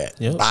can do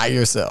that by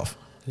yourself.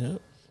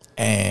 Yep.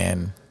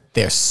 And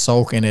they're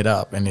soaking it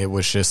up. And it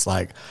was just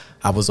like,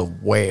 I was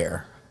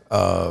aware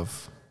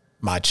of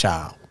my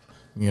child,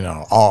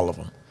 all of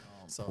them.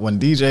 So when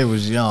DJ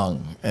was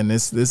young, and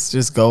this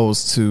just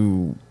goes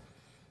to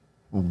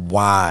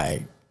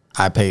why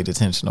I paid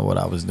attention to what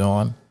I was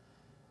doing.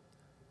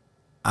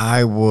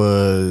 It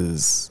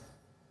was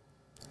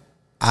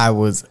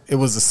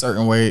a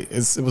certain way.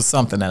 It was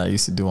something that I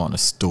used to do on a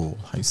stool.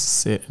 I used to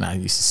sit and I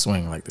used to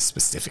swing like the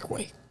specific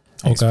way.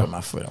 I used to put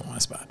my foot on one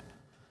spot.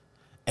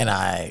 And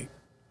I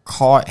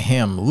caught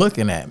him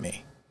looking at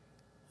me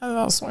as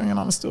I was swinging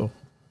on the stool.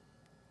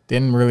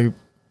 Didn't really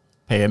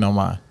pay it no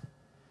mind.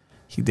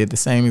 He did the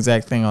same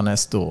exact thing on that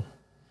stool.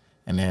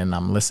 And then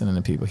I'm listening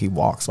to people. He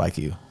walks like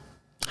you.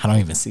 I don't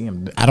even see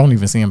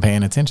him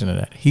paying attention to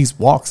that. He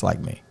walks like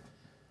me.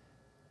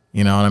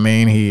 You know what I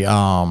mean?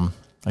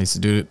 I used to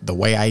do it the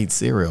way I eat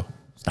cereal.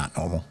 It's not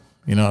normal.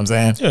 You know what I'm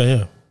saying?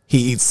 Yeah.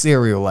 He eats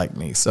cereal like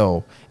me.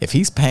 So if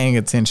he's paying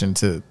attention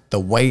to the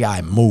way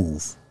I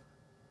move,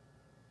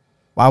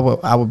 I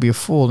would be a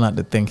fool not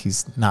to think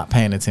he's not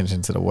paying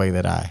attention to the way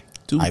that I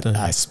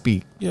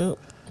speak. Yep.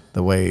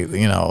 The way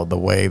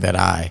that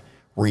I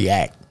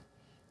react.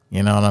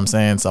 You know what I'm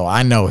saying? So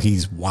I know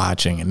he's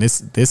watching, and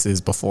this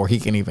is before he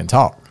can even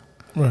talk.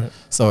 Right.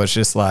 So it's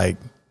just like,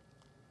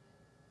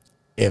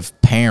 if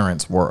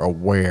parents were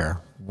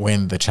aware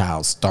when the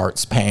child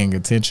starts paying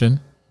attention,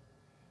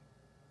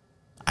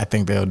 I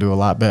think they'll do a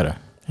lot better.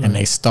 And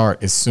they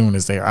start as soon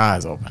as their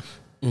eyes open.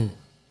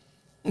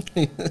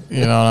 You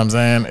know what I'm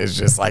saying? It's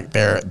just like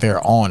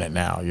they're on it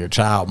now. Your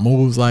child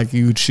moves like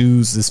you,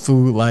 chooses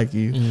food like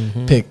you.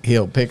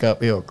 He'll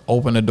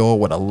open the door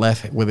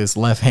with his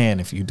left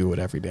hand if you do it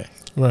every day.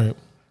 Right.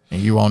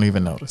 And you won't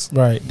even notice.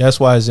 Right. That's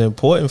why it's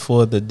important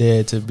for the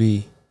dad to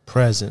be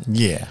present.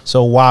 Yeah.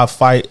 So why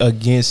fight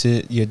against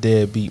it? Your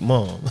deadbeat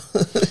mom.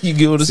 You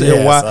get what I'm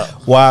saying? Yeah,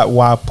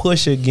 Why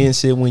push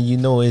against it when you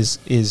know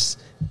is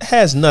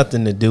has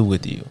nothing to do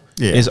with you.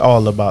 Yeah. It's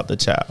all about the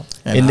child.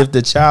 And I- if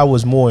the child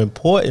was more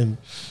important,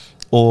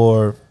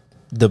 or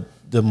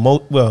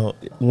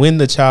when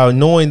the child,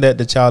 knowing that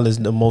the child is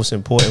the most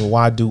important,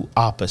 why do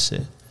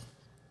opposite?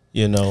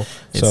 You know,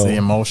 It's the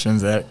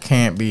emotions that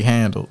can't be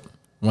handled.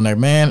 When a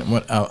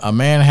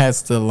man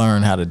has to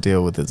learn how to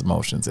deal with his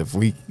emotions. If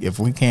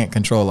we can't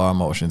control our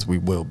emotions, we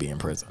will be in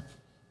prison.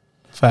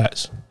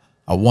 facts.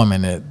 A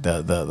woman,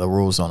 the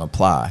rules don't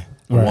apply.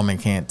 A Right. woman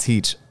can't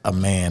teach a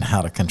man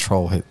how to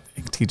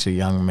teach a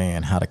young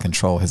man how to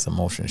control his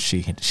emotions.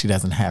 She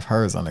doesn't have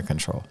hers under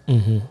control.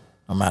 Mm-hmm.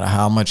 No matter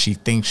how much she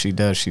thinks she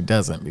does, she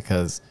doesn't,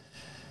 because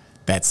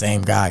that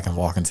same guy can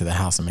walk into the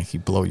house and make you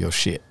blow your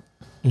shit.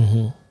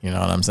 Mm-hmm. You know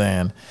what I'm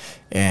saying?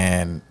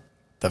 And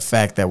the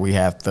fact that we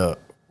have to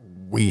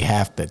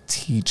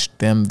teach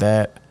them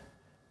that,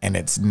 and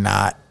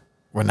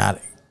we're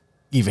not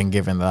even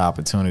given the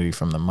opportunity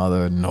from the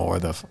mother nor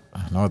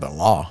the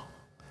law.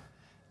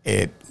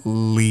 It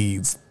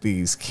leads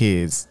these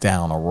kids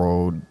down a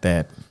road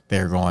that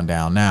they're going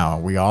down now.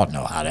 We all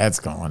know how that's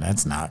going.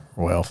 That's not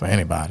well for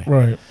anybody.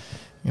 Right.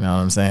 You know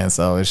what I'm saying?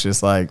 So it's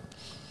just like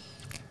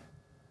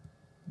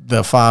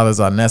the fathers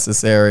are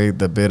necessary.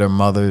 The bitter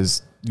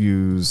mothers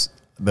use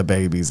the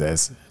babies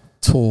as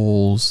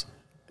tools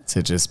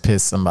to just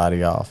piss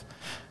somebody off.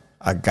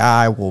 A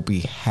guy will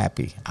be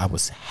happy. I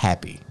was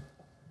happy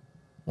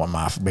when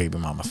my baby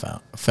mama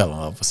fell in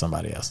love with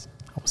somebody else.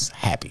 I was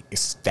happy,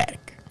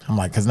 ecstatic. I'm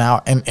like, because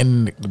now,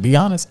 and to be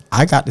honest,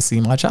 I got to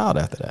see my child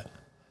after that.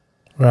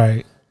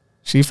 Right.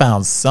 She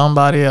found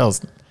somebody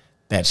else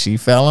that she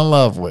fell in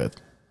love with,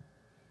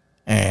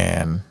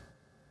 and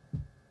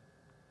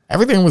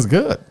everything was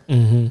good.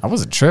 I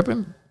wasn't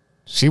tripping.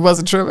 She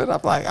wasn't tripping. I'm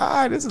like, all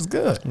right, this is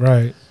good.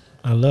 Right.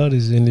 I love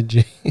this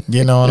energy.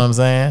 You know what I'm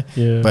saying?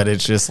 Yeah. But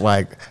it's just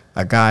like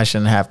a guy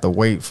shouldn't have to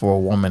wait for a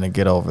woman to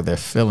get over their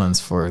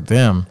feelings for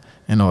them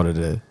in order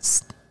to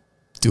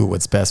do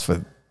what's best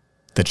for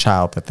the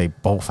child that they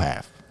both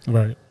have.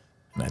 Right.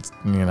 That's,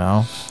 you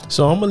know.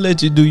 So I'm gonna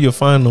let you do your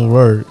final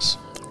words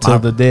to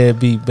the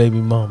deadbeat baby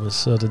mamas,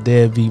 so the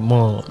deadbeat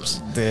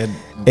moms,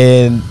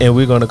 and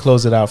we're gonna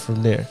close it out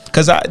from there.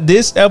 Cause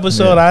this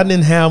episode I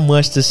didn't have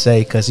much to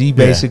say, cause he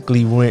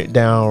basically went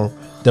down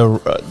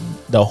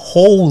the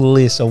whole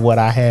list of what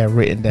I had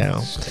written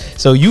down.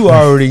 So you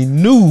already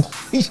knew.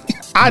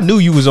 I knew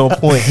you was on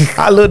point.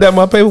 I looked at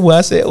my paper where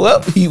I said,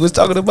 well, he was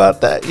talking about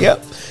that.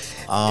 Yep.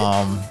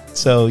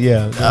 So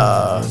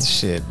yeah.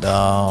 Shit.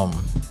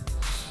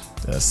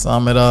 To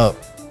sum it up,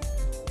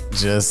 you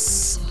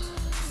just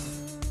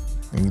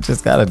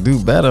gotta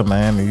do better,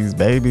 man. These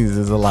babies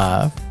is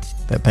alive.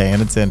 They're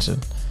paying attention.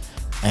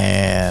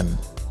 And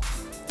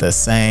the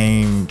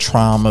same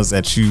traumas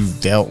that you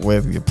dealt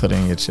with, you're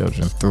putting your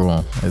children through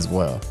them as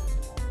well.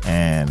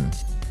 And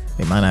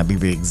they might not be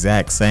the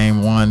exact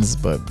same ones,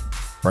 but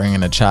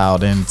bringing a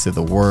child into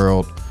the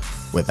world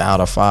without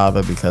a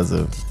father because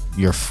of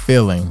your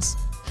feelings,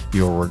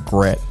 you'll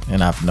regret.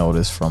 And I've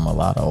noticed from a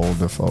lot of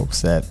older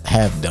folks that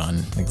have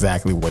done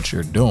exactly what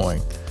you're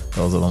doing,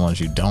 those are the ones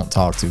you don't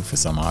talk to for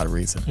some odd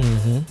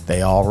reason.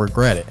 They all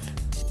regret it.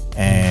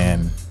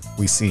 And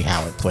we see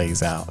how it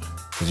plays out.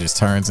 It just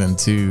turns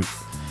into,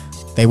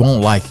 they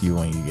won't like you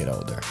when you get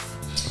older.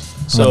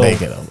 When they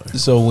get older.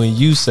 So when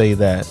you say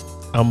that,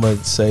 I'm gonna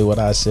say what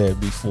I said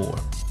before.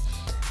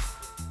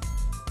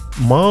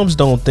 Moms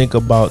don't think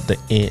about the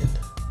end.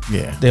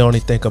 Yeah. They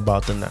only think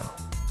about the now.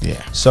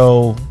 Yeah.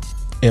 So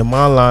in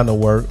my line of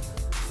work,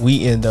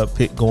 we end up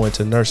going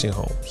to nursing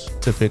homes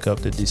to pick up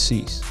the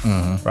deceased,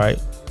 right?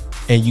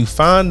 And you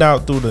find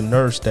out through the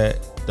nurse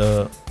that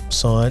the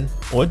son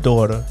or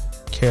daughter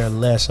care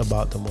less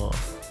about the mom.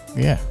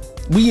 Yeah.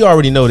 We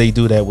already know they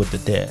do that with the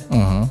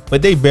dad,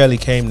 but they barely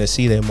came to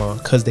see their mom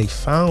because they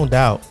found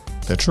out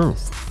the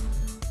truth.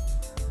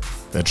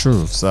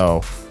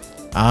 So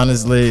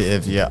honestly,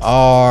 if you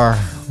are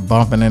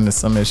bumping into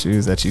some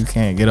issues that you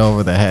can't get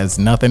over that has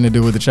nothing to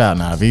do with the child,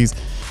 now if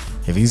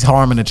he's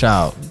harming the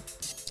child,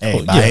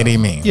 by any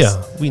means,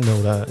 we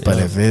know that. But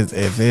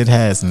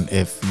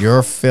if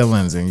your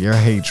feelings and your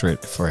hatred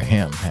for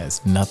him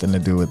has nothing to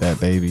do with that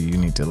baby, you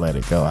need to let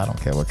it go. I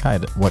don't care what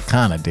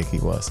kind of dick he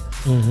was.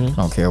 I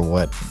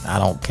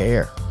don't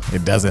care.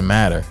 It doesn't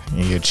matter,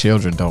 and your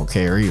children don't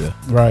care either,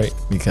 right?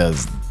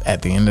 Because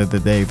at the end of the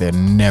day, they're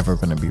never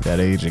going to be that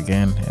age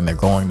again, and they're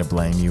going to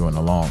blame you in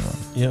the long run.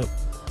 Yep.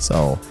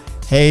 So,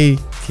 hey,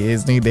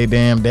 kids need their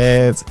damn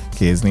dads.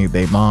 Kids need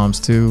their moms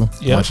too.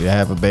 Yep. Once you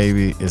have a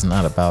baby, it's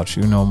not about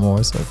you no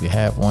more. So if you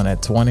have one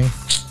at 20,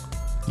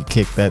 you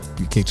kick your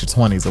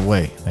 20s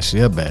away. That's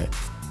your bad.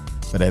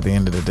 But at the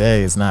end of the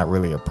day, it's not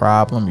really a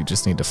problem. You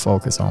just need to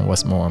focus on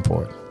what's more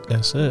important.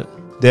 That's it.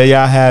 There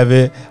y'all have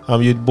it.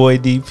 I'm your boy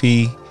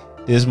DP.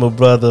 This is my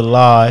brother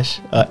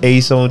Lodge,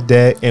 Ace on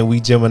deck, and we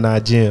Gemini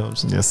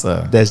Gems. Yes,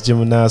 sir. That's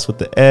Geminis with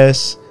the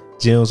S,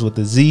 Gems with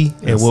the Z.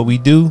 And what we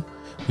do,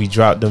 we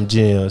drop them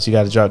gems. You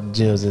got to drop the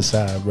gems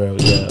inside, bro.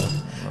 Yeah.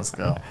 Let's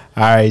go.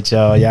 All right,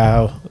 y'all.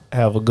 Y'all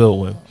have a good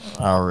one.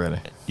 Already.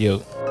 Yo.